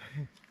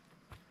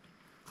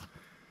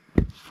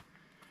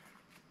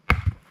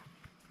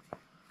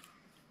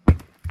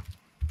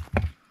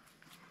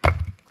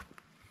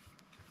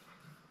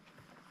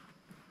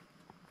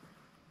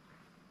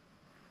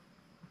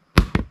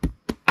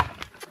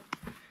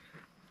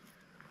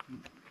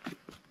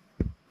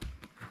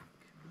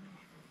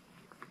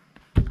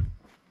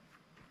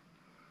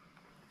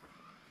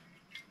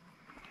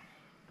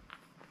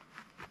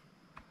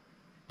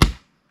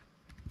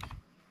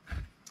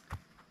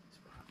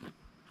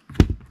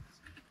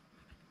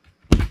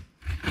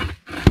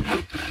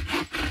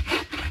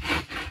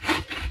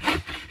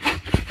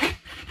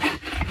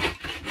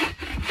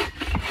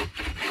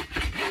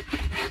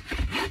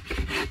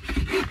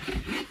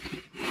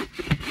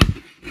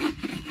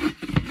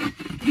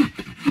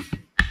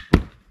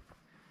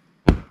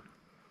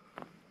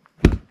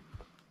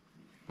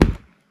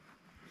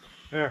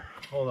 There,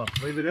 hold on,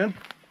 leave it in.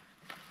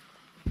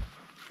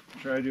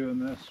 Try doing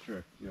this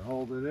trick. You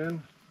hold it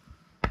in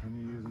and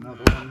you use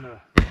another one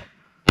to...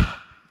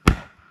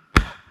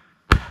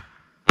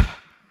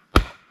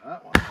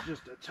 That one's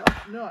just a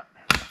tough nut.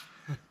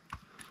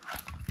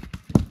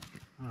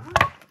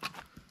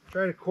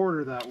 Try to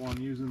quarter that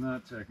one using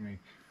that technique.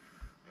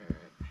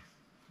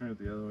 Turn it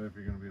the other way if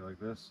you're going to be like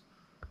this.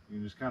 You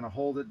can just kind of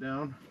hold it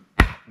down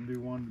and do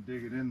one to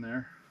dig it in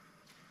there.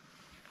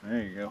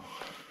 There you go.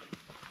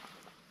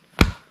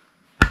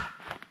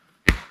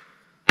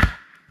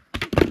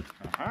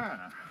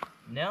 Aha!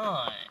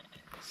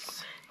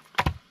 Nice.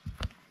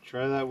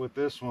 Try that with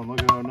this one.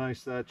 Look at how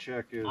nice that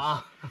check is.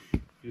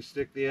 You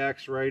stick the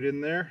axe right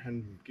in there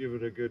and give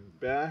it a good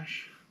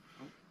bash.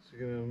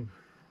 Stick it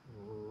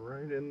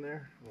right in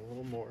there, a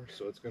little more,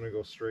 so it's going to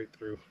go straight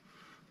through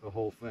the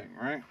whole thing,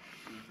 right?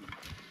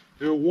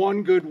 Do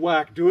one good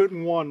whack. Do it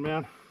in one,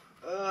 man.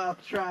 I'll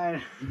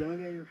try.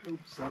 Don't get your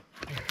hopes up.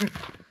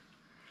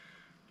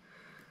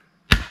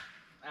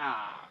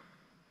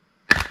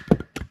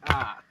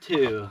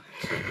 Two.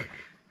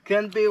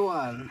 Can't be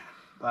one,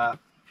 but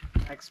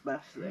next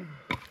best thing.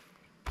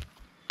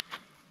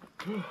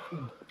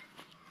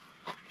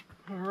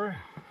 Alright.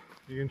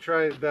 You can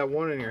try that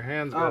one in your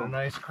hand's got a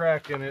nice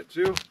crack in it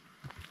too.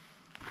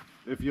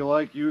 If you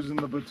like using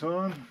the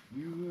baton,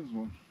 use this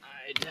one.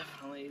 I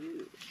definitely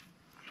do.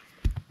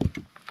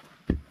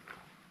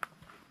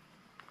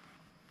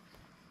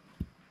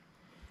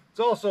 It's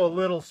also a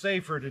little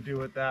safer to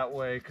do it that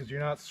way because you're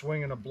not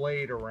swinging a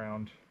blade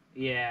around.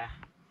 Yeah.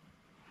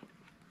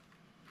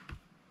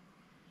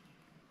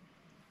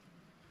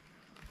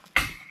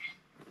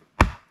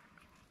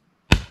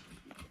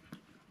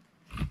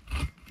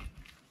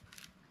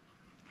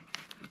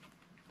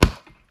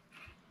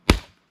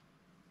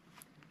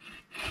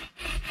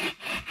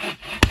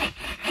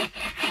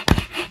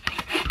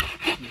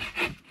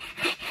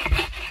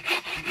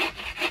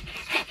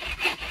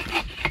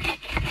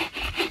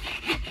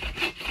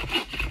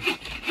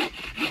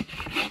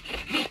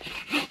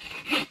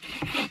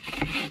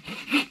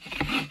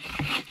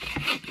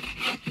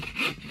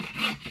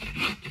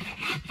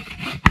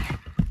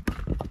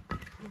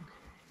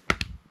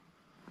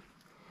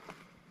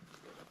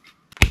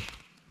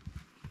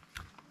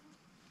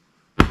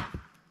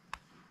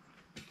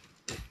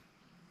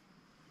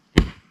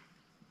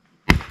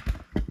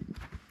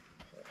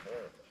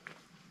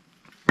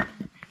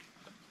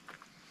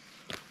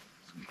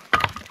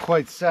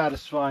 Quite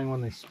satisfying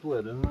when they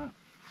split, isn't it?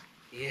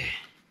 Yeah.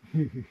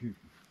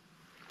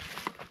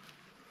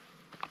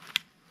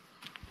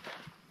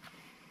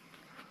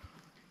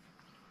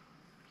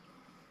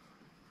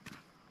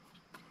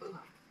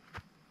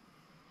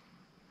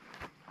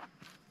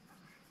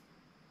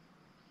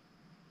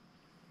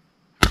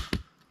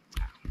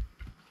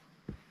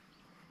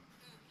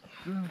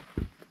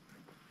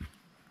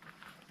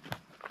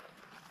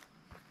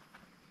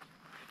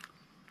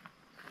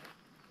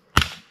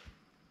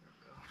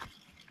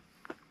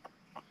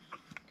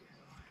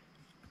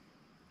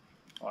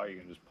 Oh, you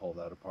can just pull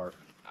that apart.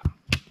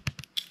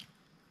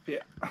 Yeah.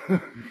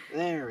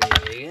 There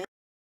we go.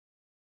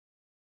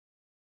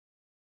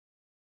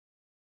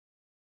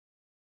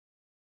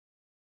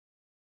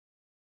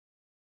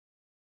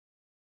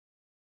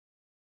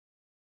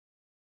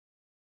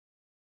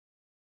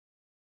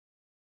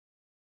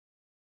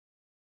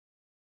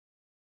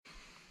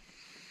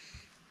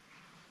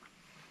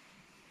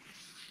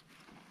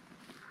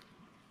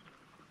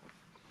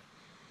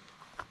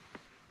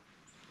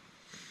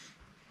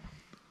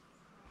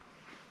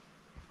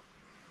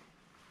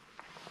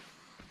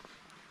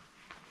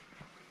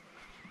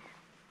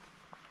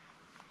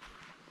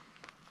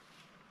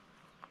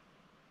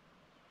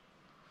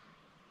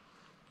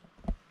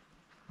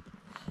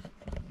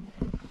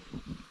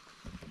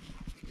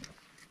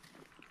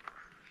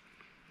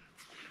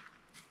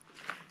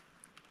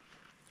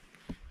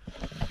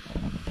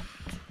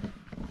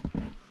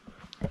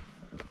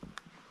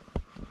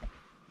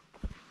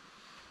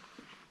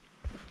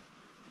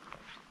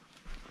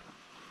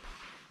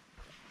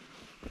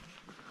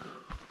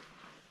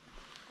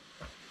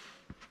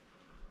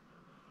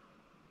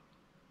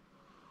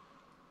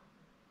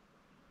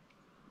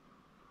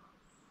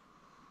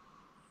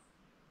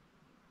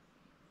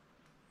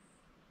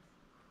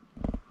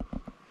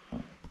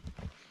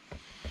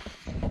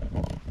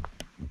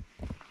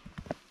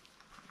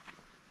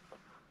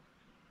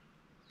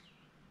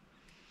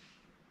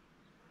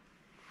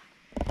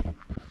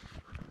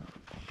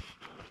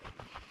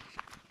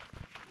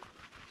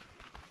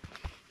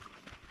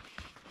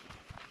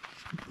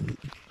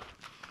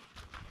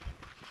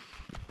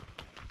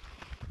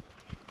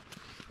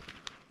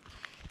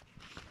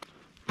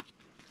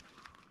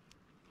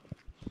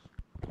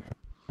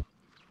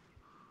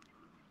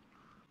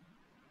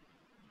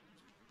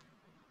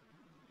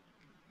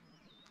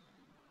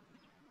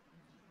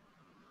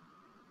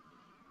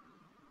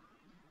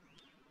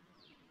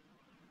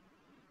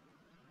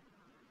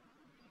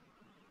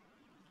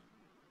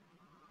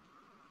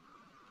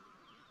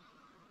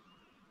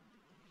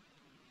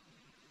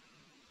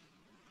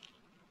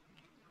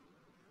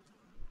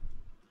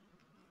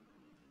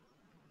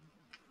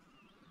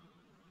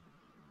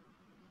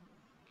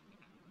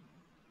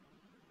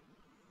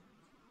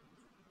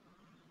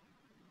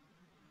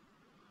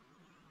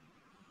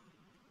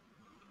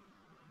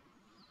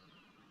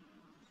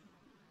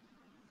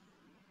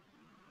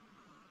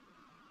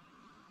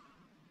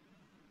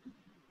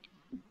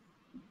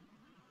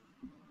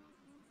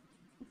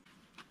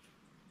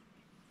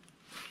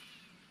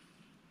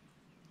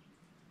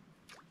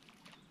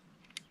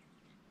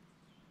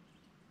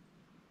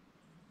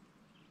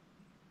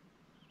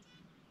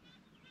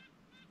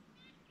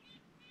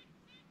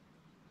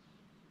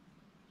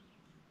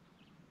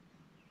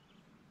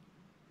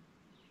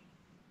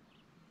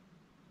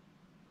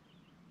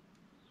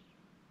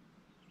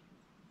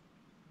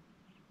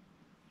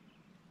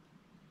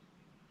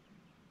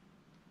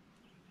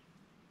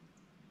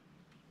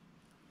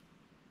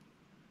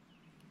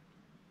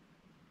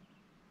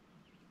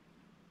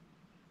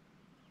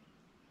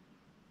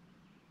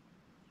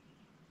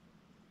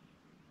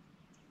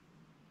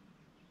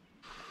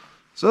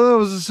 So that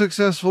was a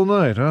successful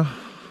night, huh?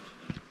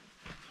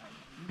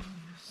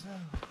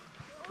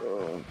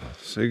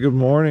 Say good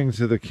morning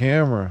to the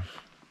camera.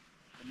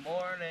 Good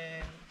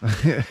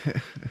morning.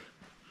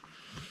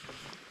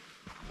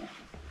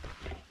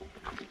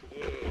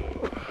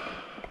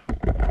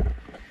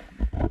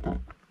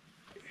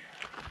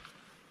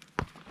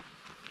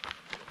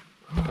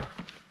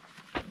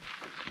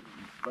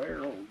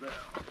 Barrel down.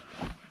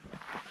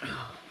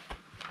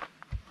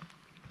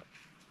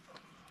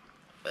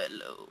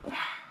 Hello.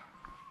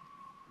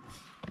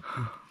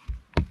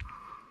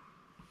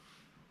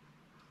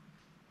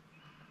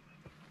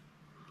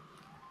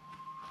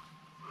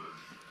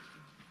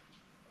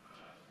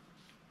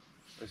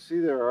 I see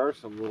there are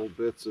some little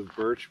bits of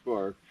birch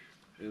bark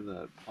in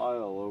that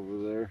pile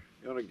over there.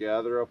 You want to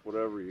gather up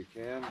whatever you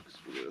can because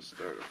we're going to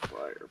start a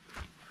fire.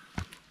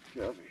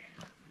 Cubby.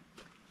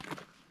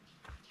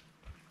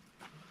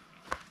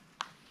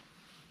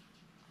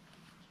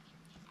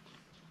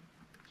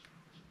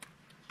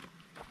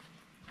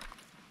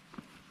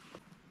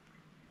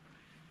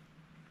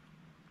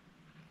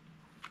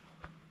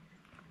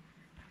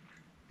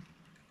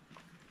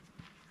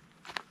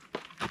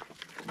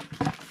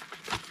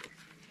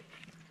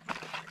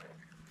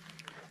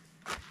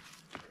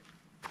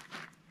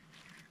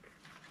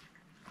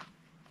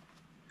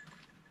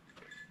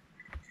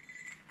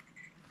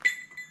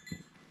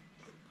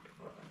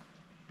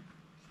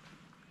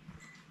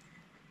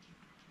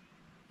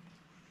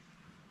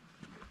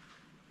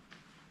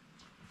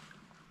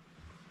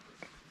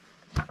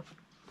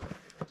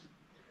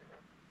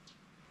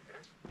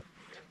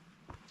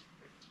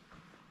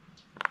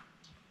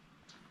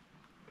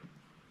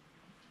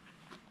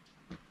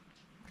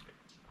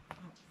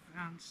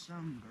 Found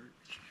some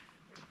birch.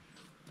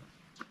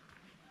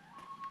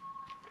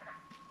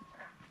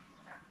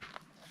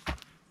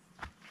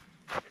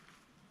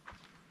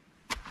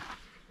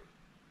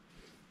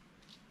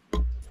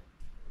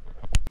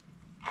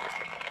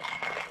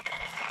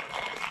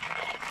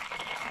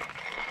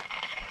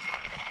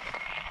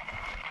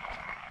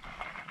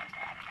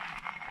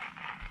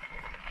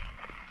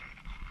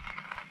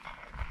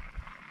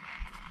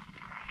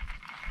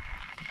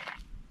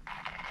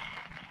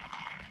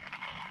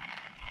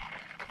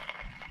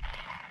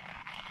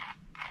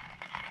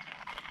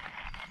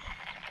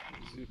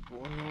 Is it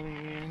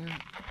boiling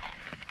yet?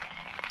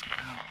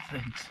 I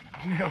don't think so.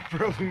 Yeah,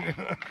 probably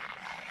not.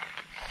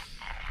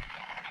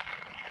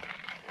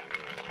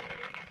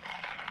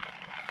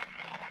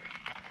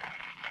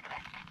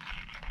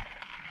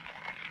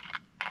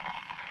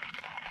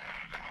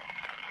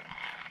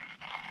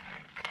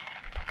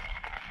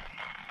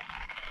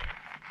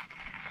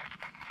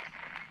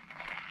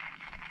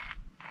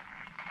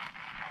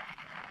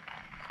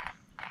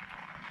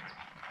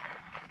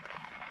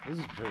 This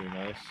is pretty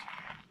nice.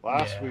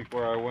 Last Yeah. week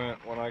where I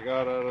went, when I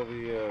got out of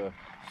the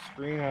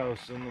screen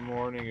house in the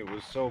morning, it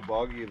was so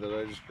buggy that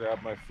I just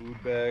grabbed my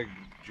food bag,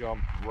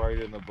 jumped right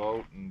in the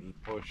boat, and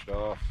just pushed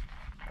off.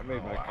 I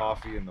made my wow.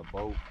 coffee in the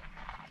boat.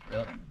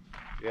 Really?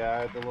 Yeah,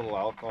 I had the little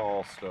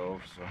alcohol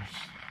stove, so I was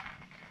just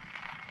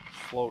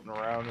floating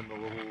around in the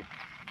little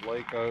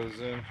lake I was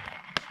in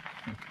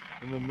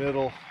the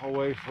middle,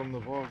 away from the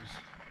bugs.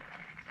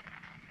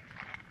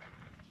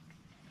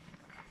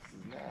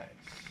 Nice.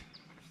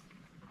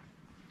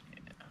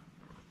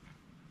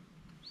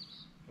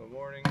 The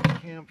morning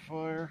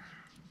campfire.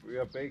 We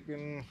got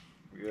bacon,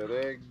 we got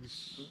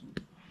eggs,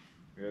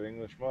 we got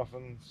English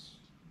muffins.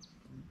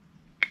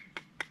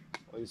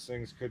 All these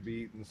things could be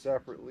eaten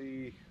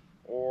separately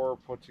or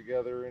put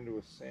together into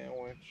a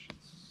sandwich.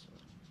 It's,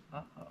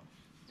 Uh-oh.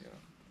 yeah.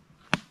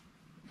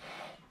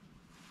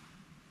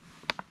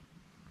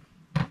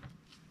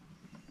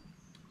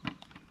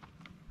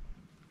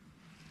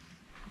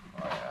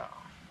 Oh, yeah.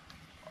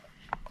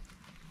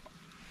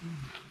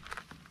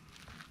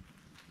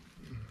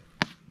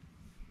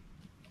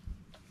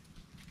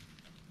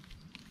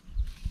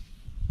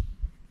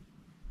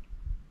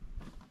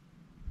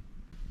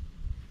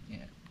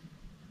 Yeah.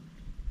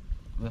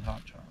 With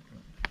hot chocolate.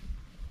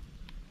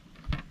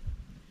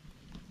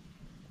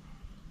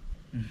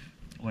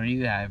 What do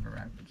you have for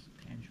breakfast?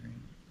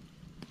 Tangerine.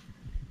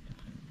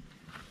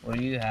 What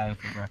do you have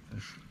for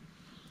breakfast?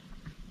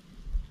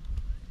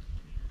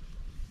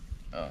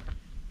 Oh,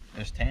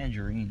 there's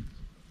tangerine.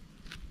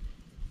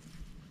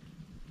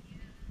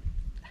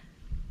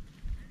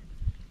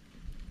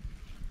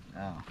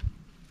 Oh.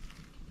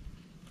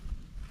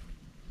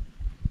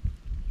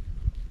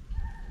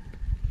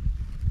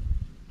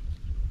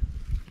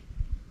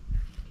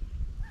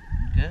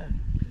 Good.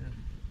 Good.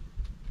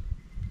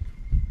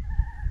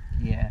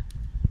 Yeah.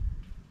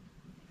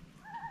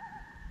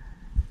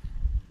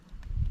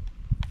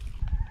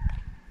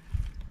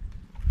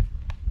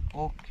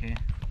 Okay.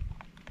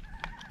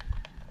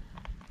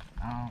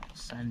 I'll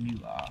send you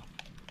off.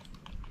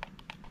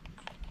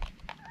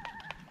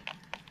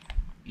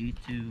 You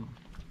too.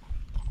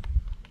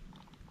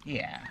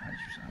 Yeah,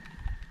 100%.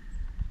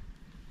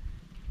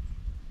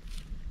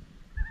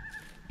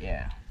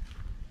 Yeah.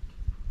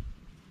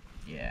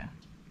 Yeah.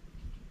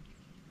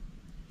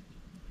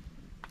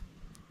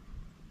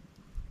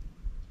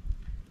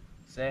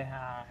 Say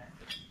hi.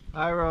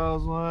 Hi,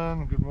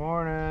 Rosalind. Good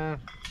morning.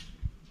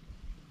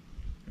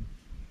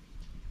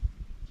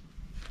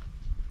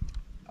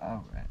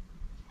 All right.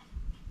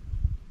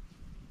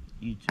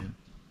 You too.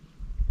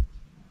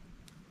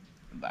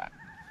 Bye.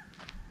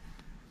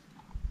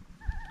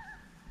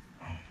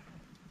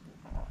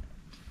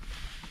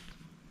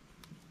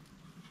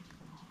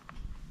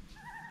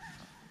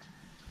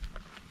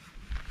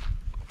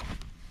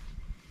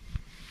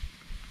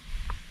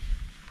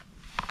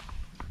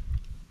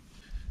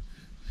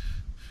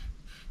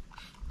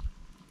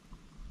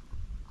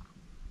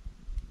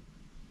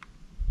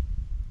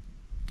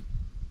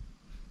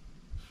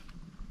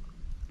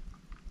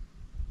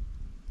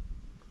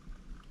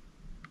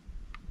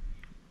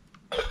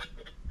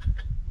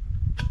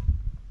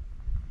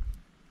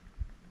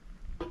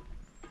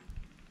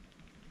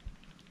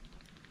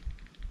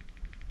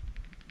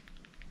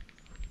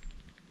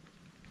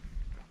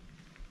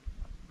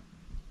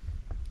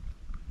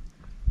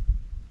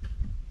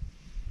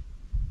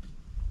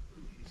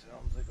 He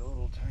sounds like a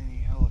little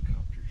tiny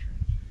helicopter trying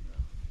to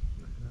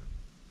take off.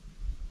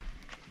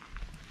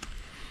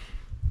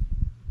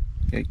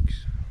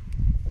 Yikes.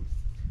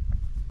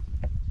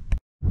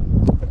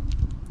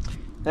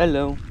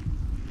 Hello.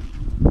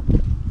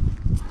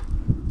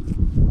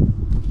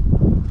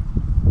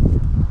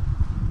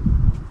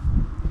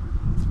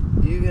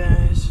 You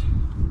guys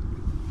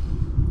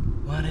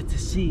wanted to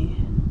see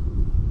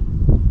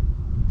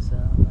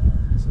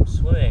some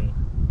swimming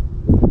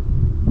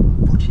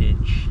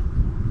footage,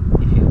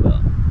 if you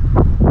will.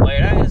 Well,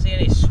 you're not gonna see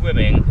any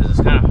swimming because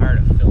it's kind of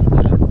hard to film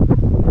that.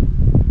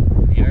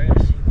 You're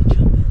gonna see me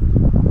jump in.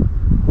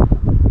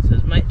 So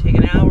it might take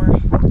an hour,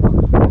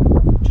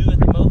 2 at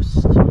the most.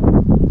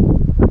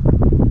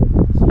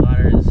 This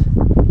water is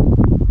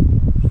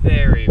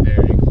very,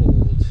 very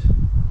cold.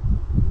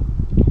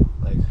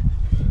 Like,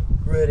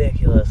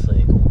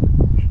 ridiculously cold.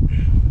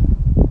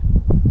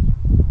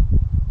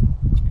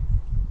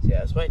 So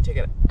yeah, this might take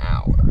an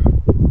hour.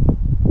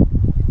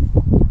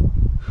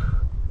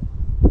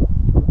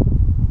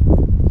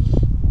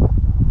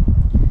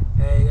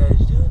 How you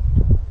guys doing?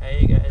 How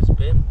you guys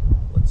been?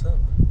 What's up?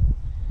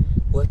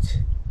 What's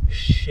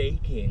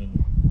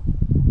shaking?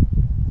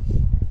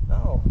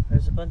 Oh,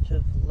 there's a bunch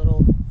of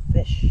little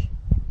fish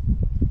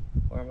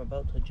where I'm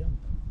about to jump.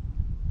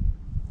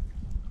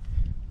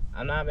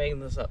 I'm not making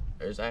this up.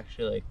 There's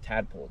actually like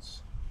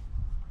tadpoles.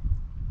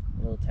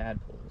 Little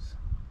tadpoles.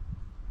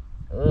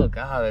 Oh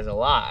god, there's a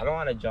lot. I don't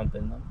want to jump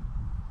in them.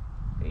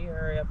 Can you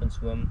hurry up and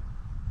swim?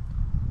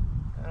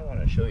 I don't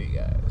want to show you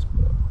guys,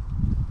 but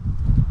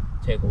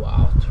take a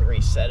while to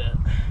reset it.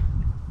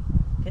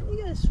 Can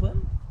you guys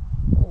swim?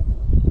 Oh,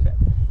 okay.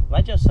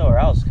 Might jump somewhere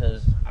else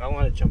because I don't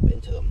want to jump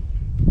into them.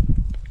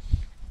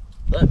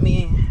 Let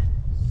me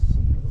see.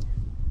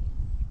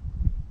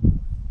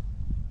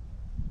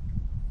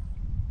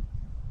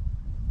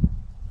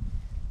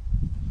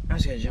 I'm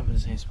just gonna jump in the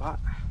same spot.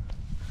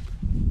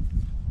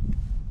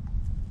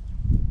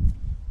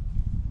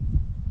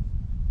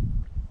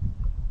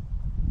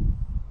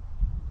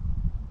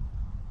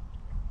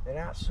 They're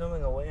not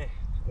swimming away.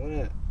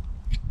 I'm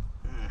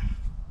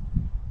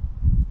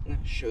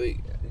gonna show you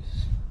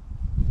guys.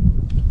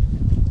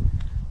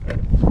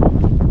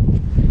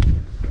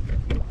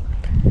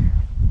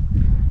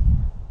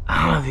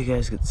 I don't know if you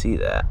guys could see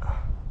that.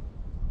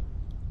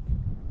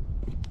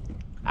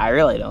 I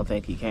really don't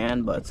think you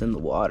can, but it's in the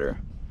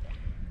water.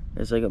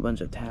 There's like a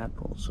bunch of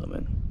tadpoles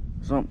swimming.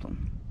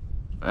 Something.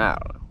 I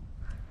don't know.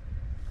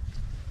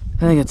 I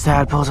think it's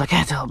tadpoles. I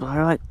can't tell,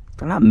 but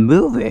they're not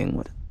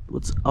moving.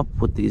 What's up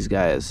with these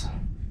guys?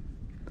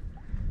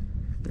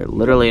 They're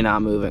literally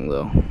not moving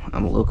though.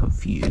 I'm a little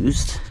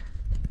confused.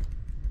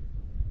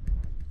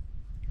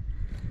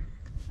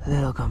 A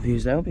little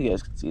confused. I hope you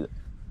guys can see that.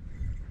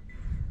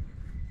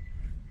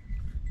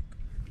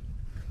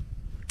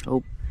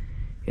 Hope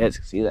you guys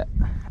can see that.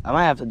 I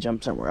might have to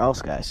jump somewhere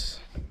else, guys,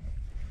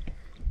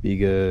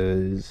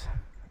 because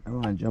I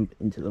don't want to jump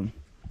into them.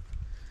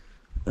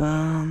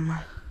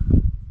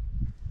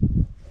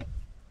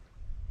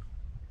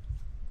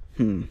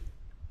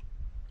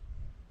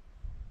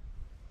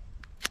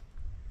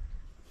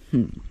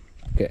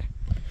 Okay.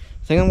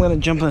 I think I'm gonna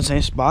jump in the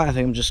same spot. I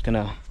think I'm just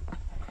gonna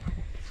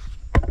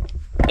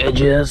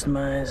adjust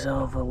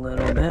myself a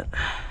little bit.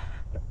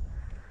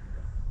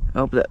 I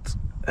hope that's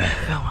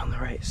I'm in the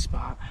right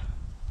spot. I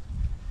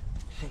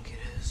think it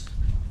is.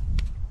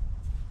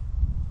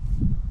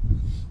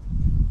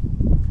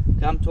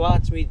 Come to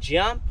watch me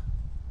jump?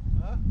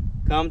 Huh?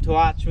 Come to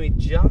watch me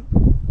jump?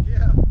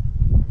 Yeah.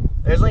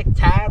 There's like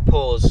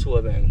tadpoles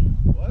swimming.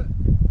 What?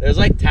 There's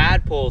like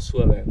tadpoles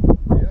swimming.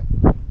 Yeah.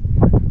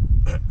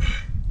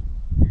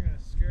 You're gonna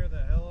scare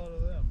the hell out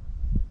of them.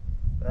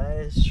 That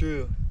is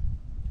true.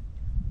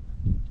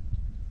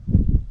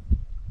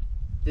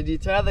 Did you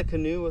tie the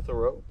canoe with a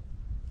rope?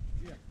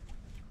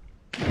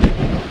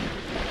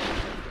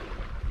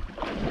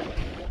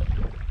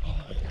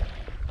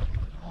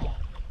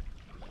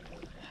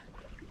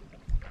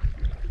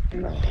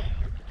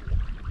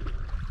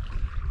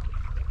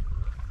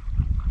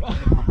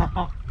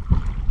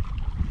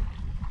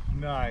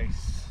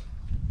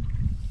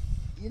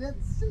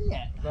 didn't see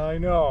it. I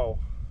know.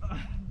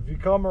 If you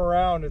come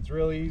around, it's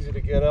really easy to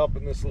get up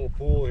in this little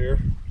pool here.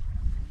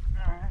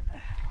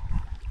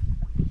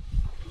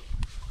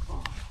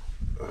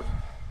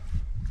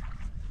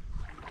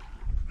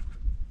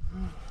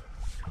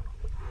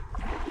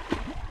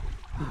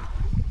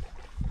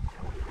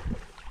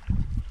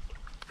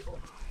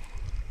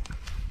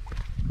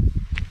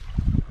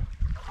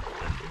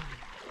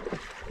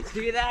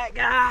 See that,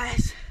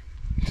 guys?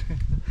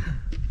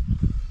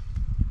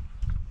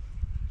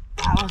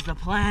 That was the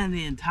plan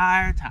the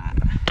entire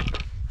time.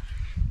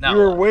 No. You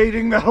were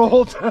waiting that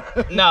whole time?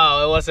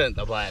 No, it wasn't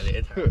the plan the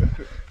entire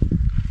time.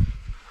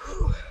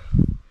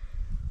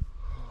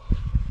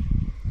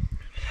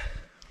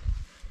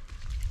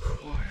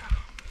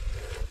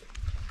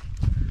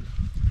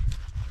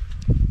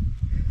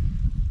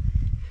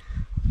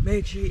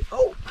 Make sure you,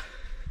 oh!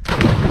 I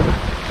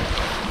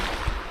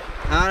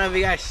don't know if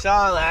you guys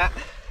saw that.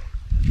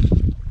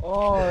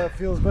 Oh, that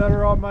feels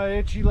better on my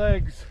itchy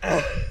legs.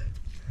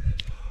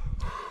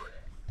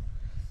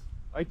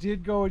 I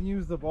did go and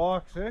use the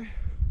box, eh?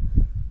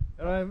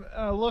 And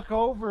I look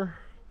over,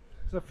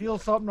 so I feel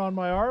something on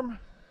my arm.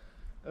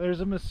 And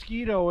there's a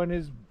mosquito, and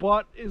his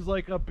butt is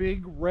like a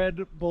big red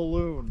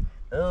balloon.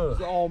 Ugh.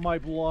 It's all my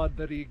blood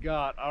that he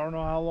got. I don't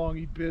know how long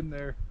he'd been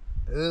there.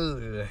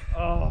 Ugh.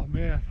 Oh,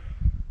 man.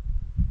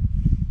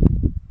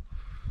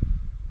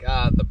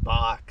 God, the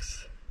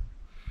box.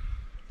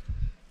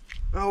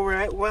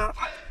 Alright, well,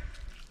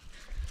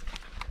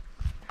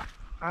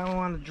 I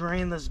want to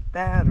drain this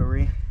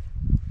battery.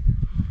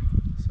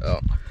 So,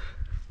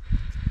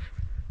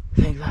 I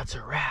think that's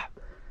a wrap.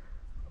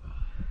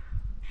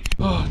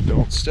 Oh,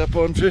 don't step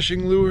on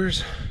fishing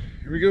lures.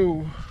 Here we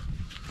go.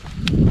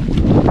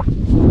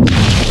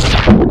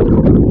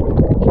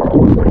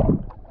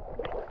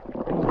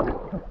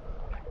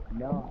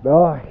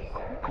 Nice.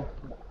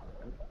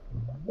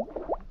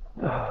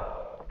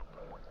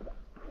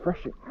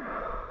 Refreshing.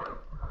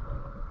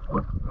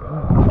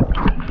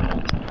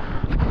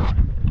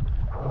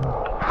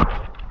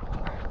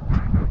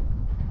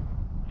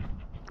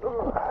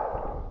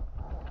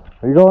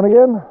 Are you going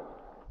again?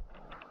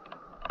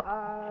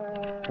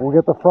 We'll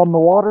get the from the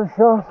water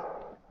shot.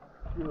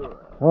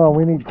 Oh,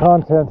 we need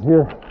content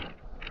here.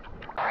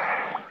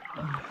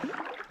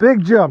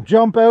 Big jump.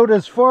 Jump out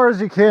as far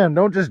as you can.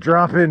 Don't just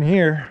drop in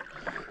here.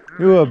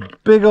 Do a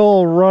big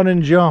old run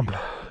and jump.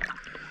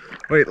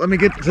 Wait, let me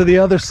get to the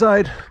other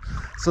side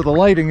so the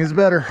lighting is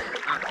better.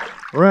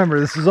 Remember,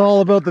 this is all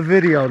about the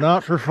video,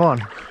 not for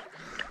fun.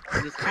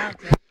 Just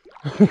content.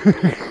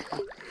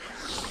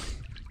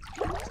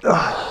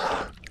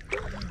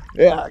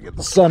 Yeah, get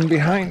the sun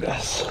behind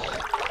us.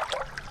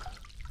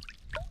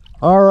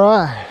 All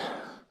right.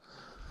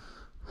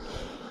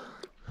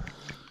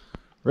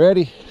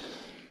 Ready?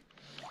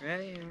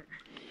 Ready?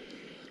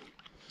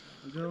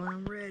 Until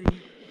I'm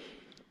ready.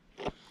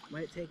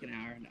 Might take an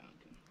hour now.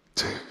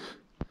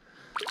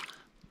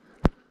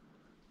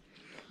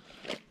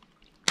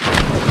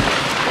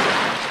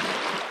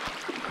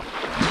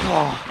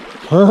 Oh,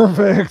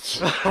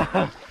 perfect.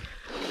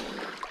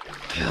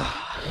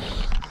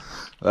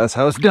 That's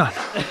how it's done.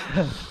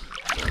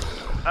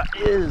 That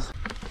is.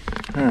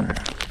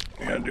 Alright,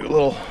 I'm gonna do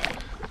a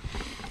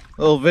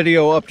little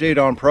video update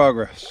on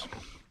progress.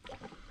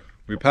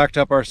 We packed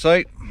up our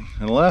site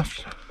and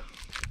left.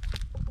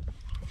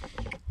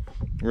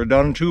 We're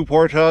done 2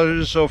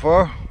 portages so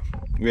far.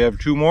 We have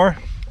 2 more.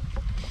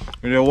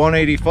 We did a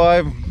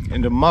 185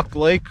 into Muck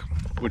Lake,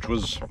 which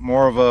was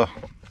more of a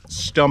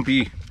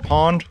stumpy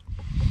pond.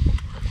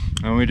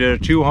 And we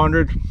did a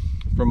 200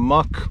 from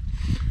Muck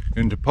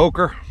into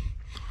Poker.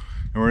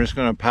 And we're just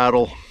gonna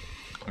paddle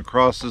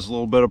across this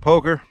little bit of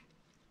Poker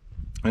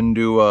and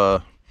do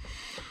well,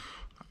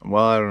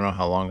 I don't know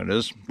how long it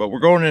is, but we're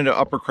going into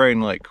Upper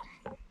Crane Lake,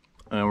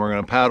 and we're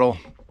gonna paddle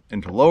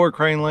into Lower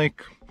Crane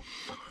Lake,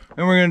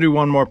 and we're gonna do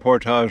 1 more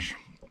portage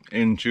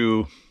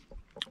into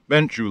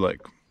Bent Shoe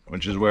Lake,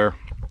 which is where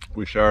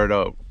we started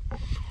out.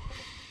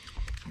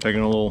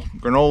 Taking a little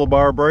granola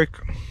bar break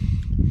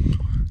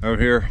out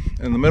here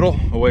in the middle,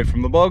 away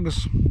from the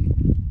bugs,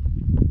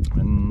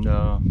 and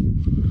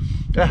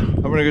yeah,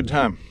 having a good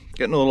time.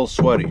 Getting a little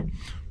sweaty.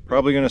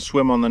 Probably gonna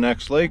swim on the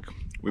next lake.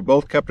 We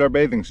both kept our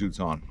bathing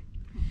suits on.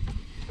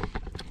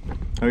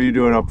 How are you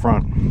doing up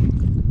front?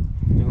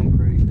 Doing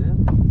pretty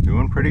good.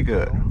 Doing pretty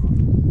good.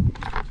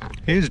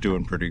 He's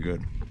doing pretty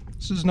good.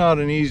 This is not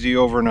an easy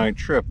overnight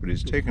trip, but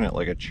he's taking it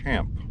like a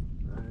champ.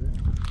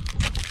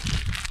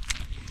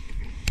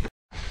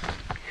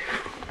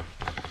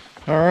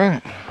 All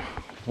right,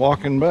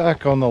 walking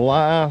back on the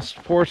last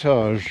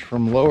portage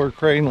from Lower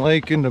Crane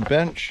Lake into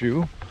Bent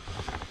Shoe.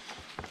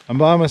 I'm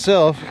by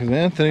myself because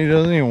Anthony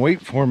doesn't even wait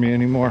for me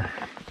anymore.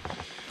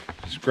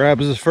 Just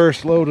grabs his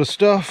first load of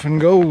stuff and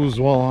goes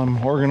while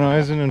I'm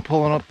organizing and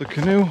pulling up the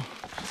canoe.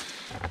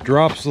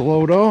 Drops the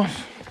load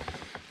off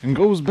and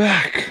goes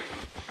back.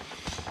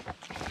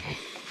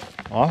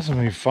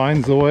 Awesome, he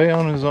finds the way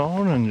on his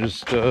own and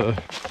just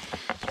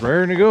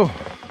raring to go.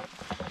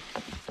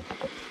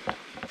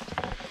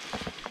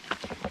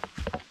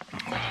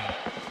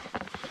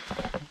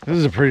 This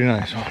is a pretty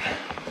nice one.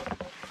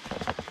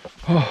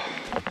 Oh.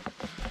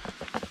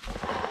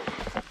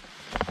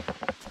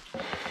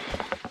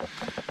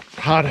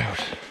 Hot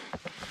out.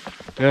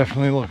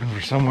 Definitely looking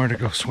for somewhere to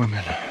go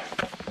swimming.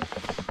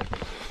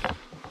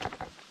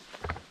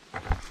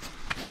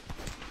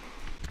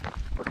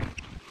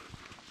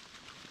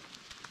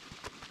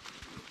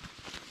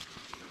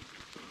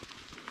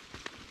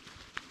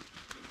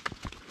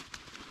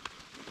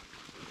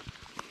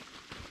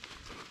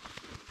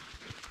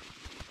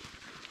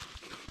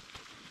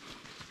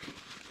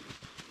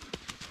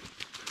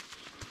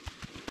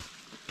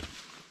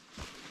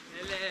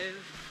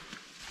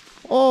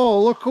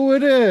 Oh, look who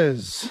it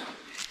is.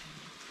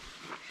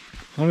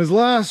 On his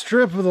last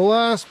trip of the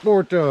last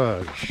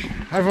portage.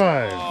 High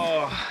five.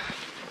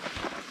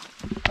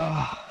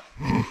 Oh.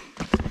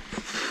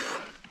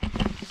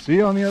 See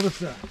you on the other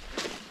side.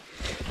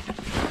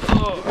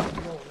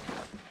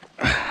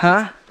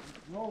 Huh?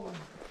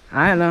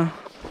 I know.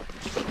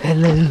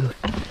 Hello,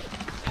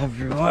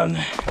 everyone.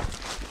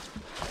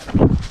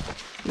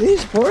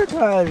 These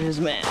portages,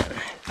 man.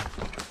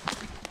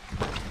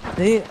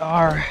 They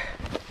are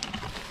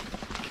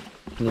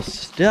the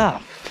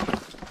stuff.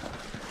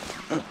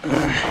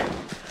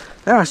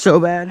 They're not so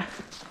bad.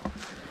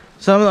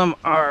 Some of them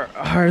are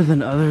harder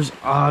than others,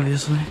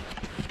 obviously.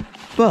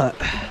 But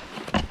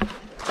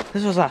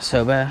this was not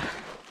so bad.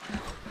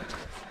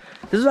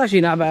 This is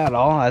actually not bad at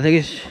all. I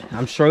think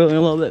I'm struggling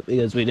a little bit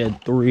because we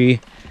did 3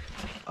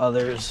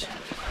 others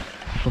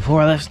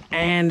before this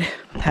and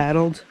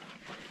paddled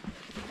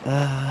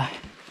in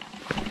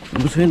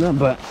between them,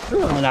 but they're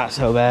really not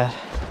so bad.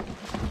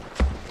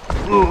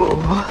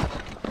 Ooh.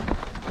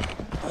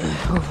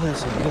 Hopefully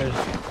that's a good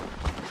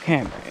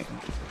camera angle.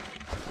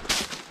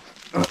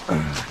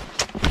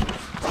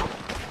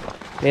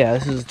 Yeah,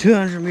 this is a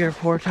 200-meter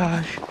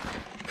portage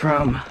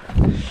from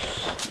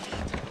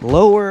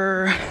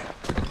lower.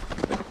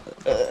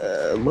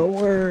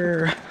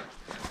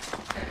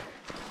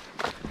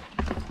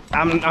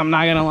 I'm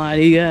not gonna lie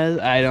to you guys.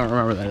 I don't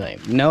remember the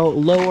name. No,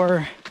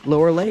 lower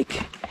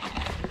lake.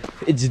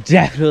 It's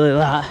definitely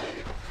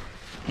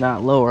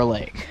not lower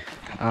lake.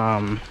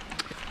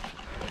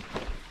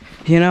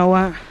 You know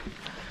what?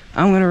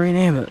 I'm gonna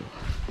rename it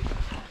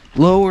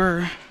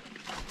Lower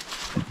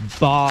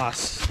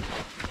Boss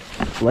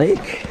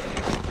Lake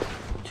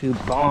to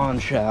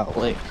Bonchow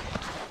Lake.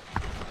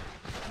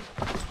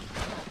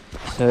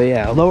 So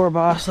yeah, Lower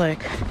Boss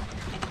Lake,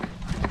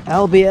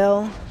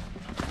 LBL,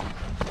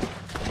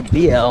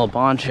 BL,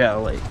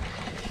 Bonchow Lake.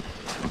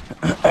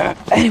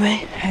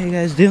 Anyway, how you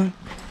guys doing?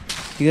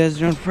 You guys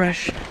doing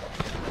fresh?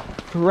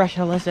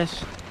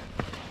 Delicious.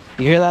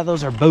 You hear that?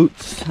 Those are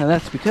boats, and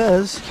that's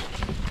because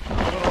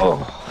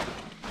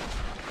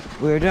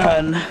we're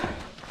done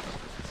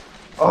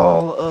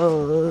all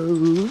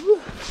of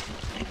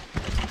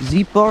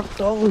the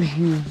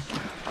portages,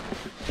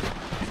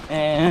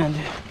 and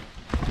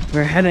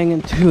we're heading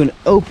into an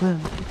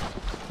open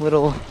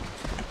little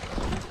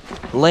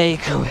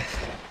lake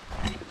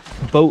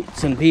with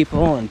boats and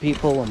people and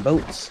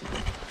boats.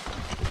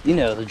 You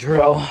know the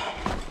drill.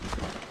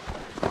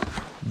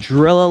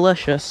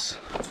 Drillilicious.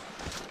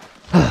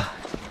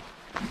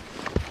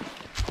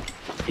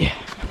 Yeah.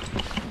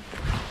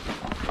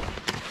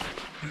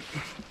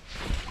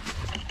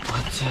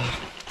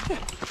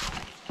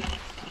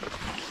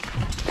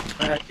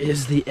 But that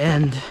is the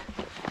end.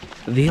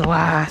 The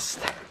last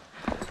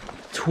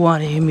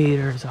 20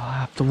 meters I'll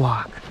have to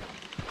walk.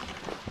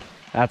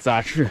 That's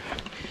not true.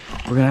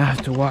 We're gonna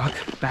have to walk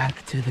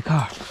back to the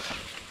car.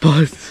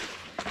 But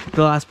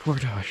the last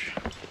portage,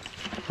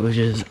 which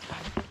is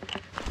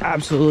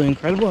absolutely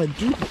incredible.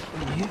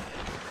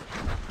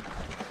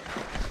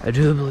 I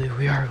do believe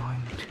we are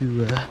going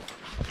to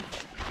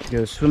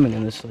go swimming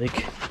in this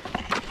lake,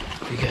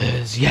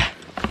 because yeah,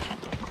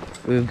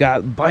 we've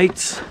got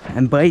bites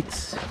and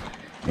bites,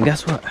 and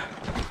guess what?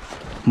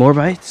 More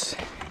bites,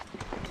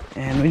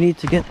 and we need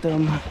to get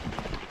them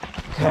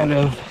kind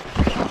of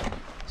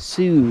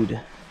soothed.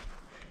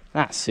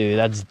 Not soothed,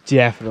 that's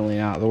definitely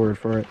not the word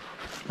for it.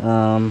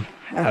 I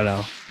don't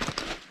know.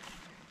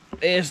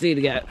 They just need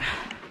to get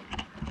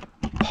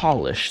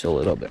polished a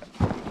little bit.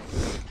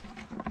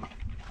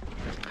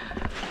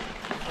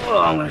 Oh,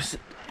 I'm gonna sit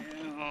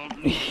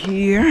down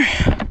here.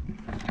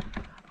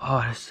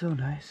 Oh, it's so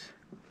nice.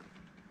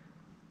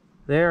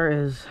 There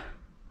is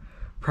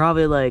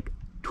probably like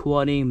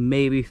 20,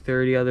 maybe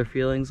 30 other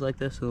feelings like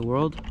this in the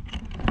world.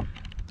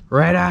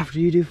 Right after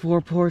you do 4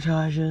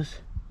 portages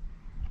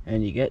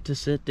and you get to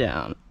sit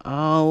down.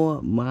 Oh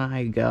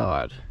my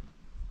god.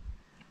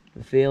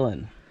 The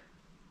feeling.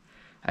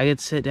 I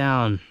could sit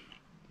down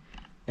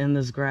in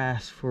this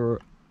grass for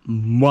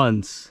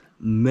months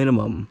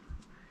minimum.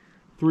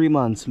 3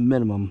 months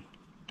minimum.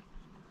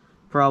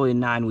 Probably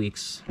 9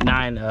 weeks.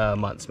 9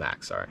 months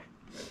max, sorry.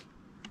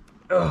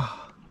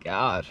 Oh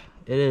god.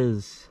 It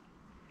is.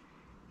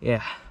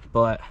 Yeah,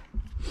 but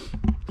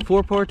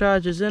 4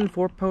 portages in,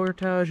 4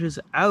 portages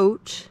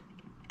out.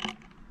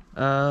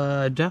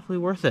 Definitely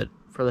worth it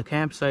for the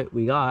campsite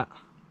we got.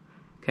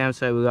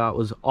 Campsite we got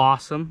was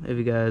awesome. If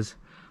you guys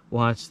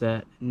watched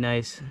that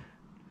nice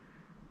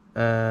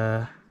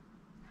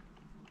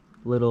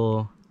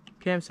little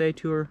campsite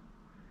tour,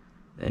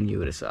 then you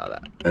would have saw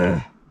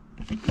that.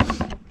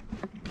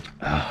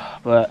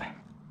 But I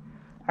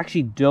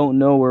actually don't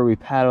know where we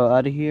paddle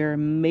out of here.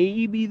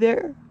 Maybe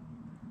there,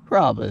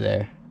 probably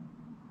there.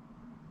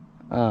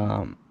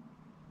 The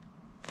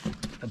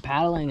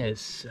paddling is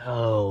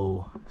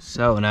so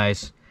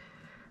nice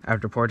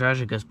after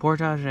portaging, because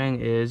portaging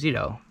is, you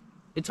know,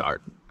 it's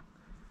hard.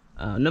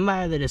 No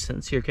matter the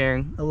distance, you're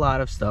carrying a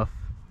lot of stuff.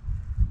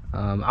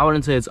 I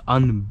wouldn't say it's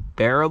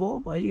unbearable,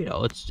 but you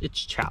know,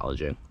 it's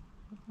challenging,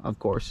 of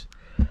course.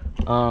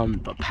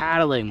 But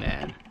paddling,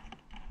 man,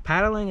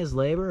 paddling is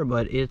labor,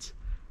 but it's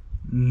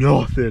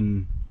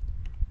nothing.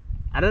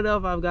 I don't know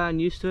if I've gotten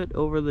used to it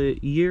over the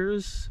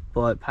years,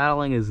 but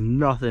paddling is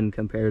nothing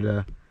compared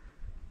to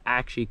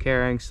actually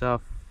carrying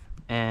stuff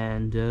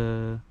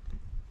and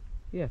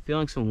yeah,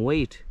 feeling some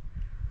weight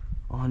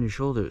on your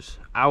shoulders.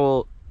 I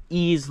will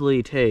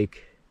easily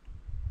take,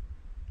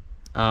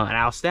 and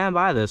I'll stand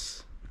by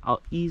this,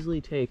 I'll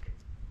easily take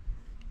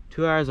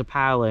 2 hours of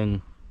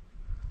paddling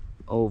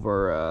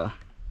over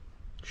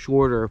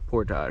shorter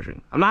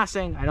portaging. I'm not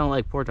saying I don't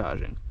like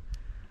portaging,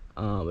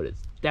 but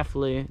it's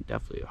definitely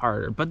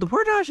harder. But the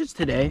portages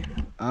today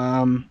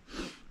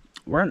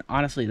weren't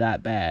honestly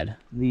that bad.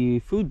 The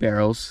food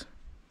barrels,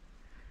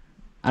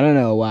 I don't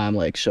know why I'm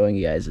like showing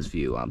you guys this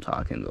view while I'm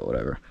talking, but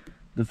whatever.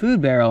 The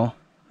food barrel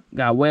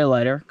got way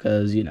lighter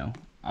because, you know,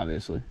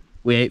 obviously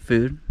we ate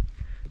food.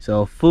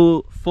 So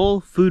full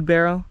food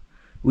barrel,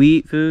 we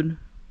eat food.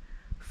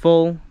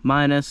 Full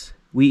minus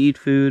we eat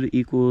food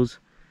equals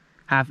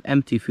half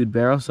empty food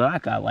barrel. So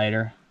that got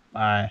lighter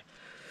by,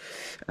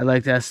 I'd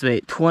like to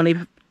estimate 20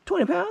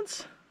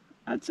 pounds,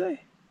 I'd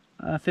say.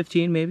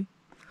 15 maybe.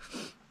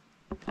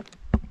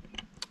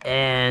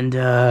 And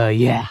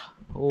yeah,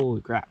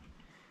 holy crap.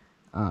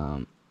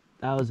 That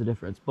was the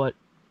difference. But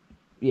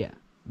yeah,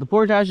 the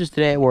portages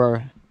today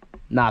were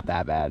not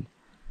that bad.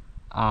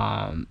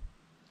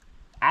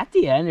 At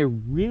the end, it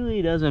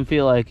really doesn't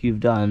feel like you've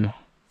done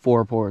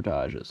 4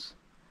 portages.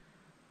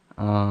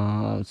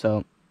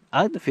 So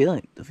I like the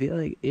feeling. The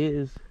feeling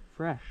is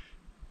fresh.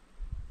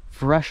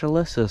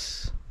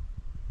 Freshalicious.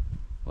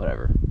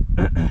 Whatever.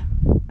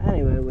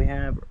 Anyway, we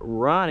have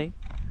Ronnie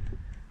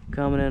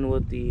coming in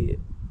with the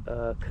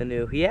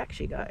canoe. He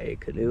actually got a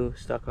canoe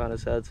stuck on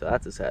his head, so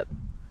that's his head.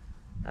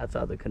 That's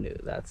not the canoe.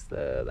 That's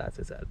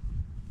his head.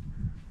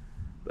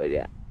 But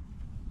yeah,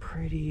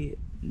 pretty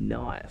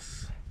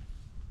nice.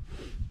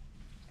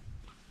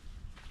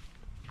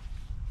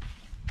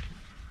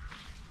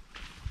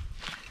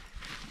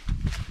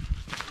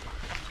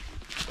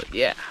 But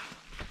yeah,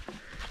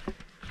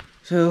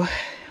 so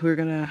we're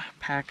gonna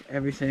pack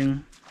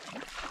everything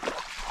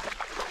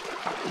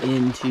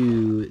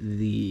into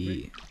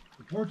the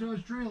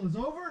portage trail is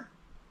over?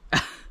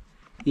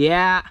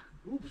 yeah.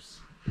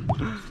 Oops.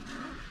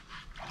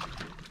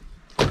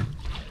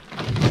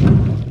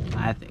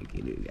 I think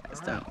you guys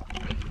don't.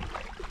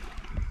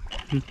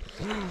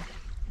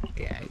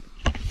 Yeah.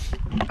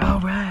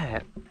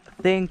 Alright.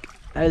 I think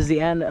that is the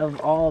end of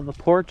all the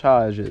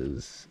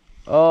portages.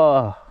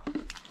 Oh,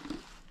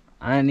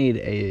 I need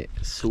a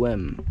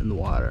swim in the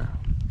water.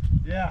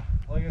 Yeah,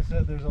 like I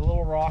said, there's a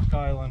little rock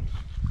island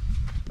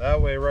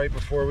that way right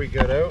before we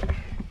get out.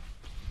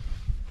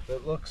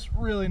 That looks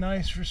really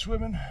nice for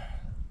swimming.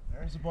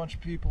 There's a bunch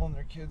of people and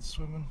their kids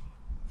swimming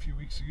a few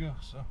weeks ago,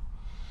 so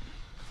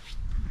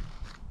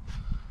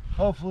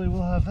hopefully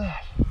we'll have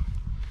that.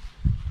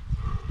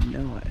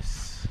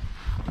 Nice.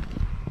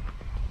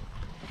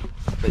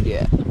 But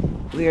yeah,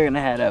 we are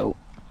gonna head out,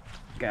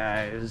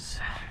 guys.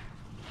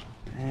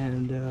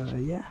 And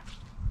yeah,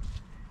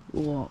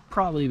 we'll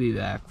probably be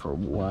back for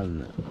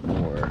one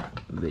more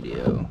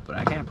video, but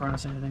I can't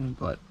promise anything,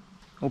 but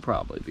we'll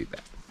probably be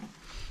back.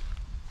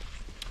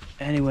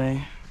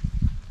 Anyway,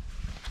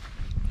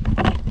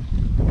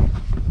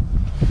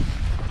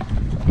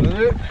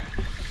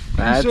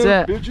 that's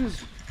it.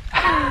 Bitches.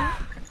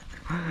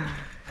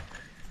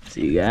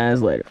 See you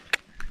guys later.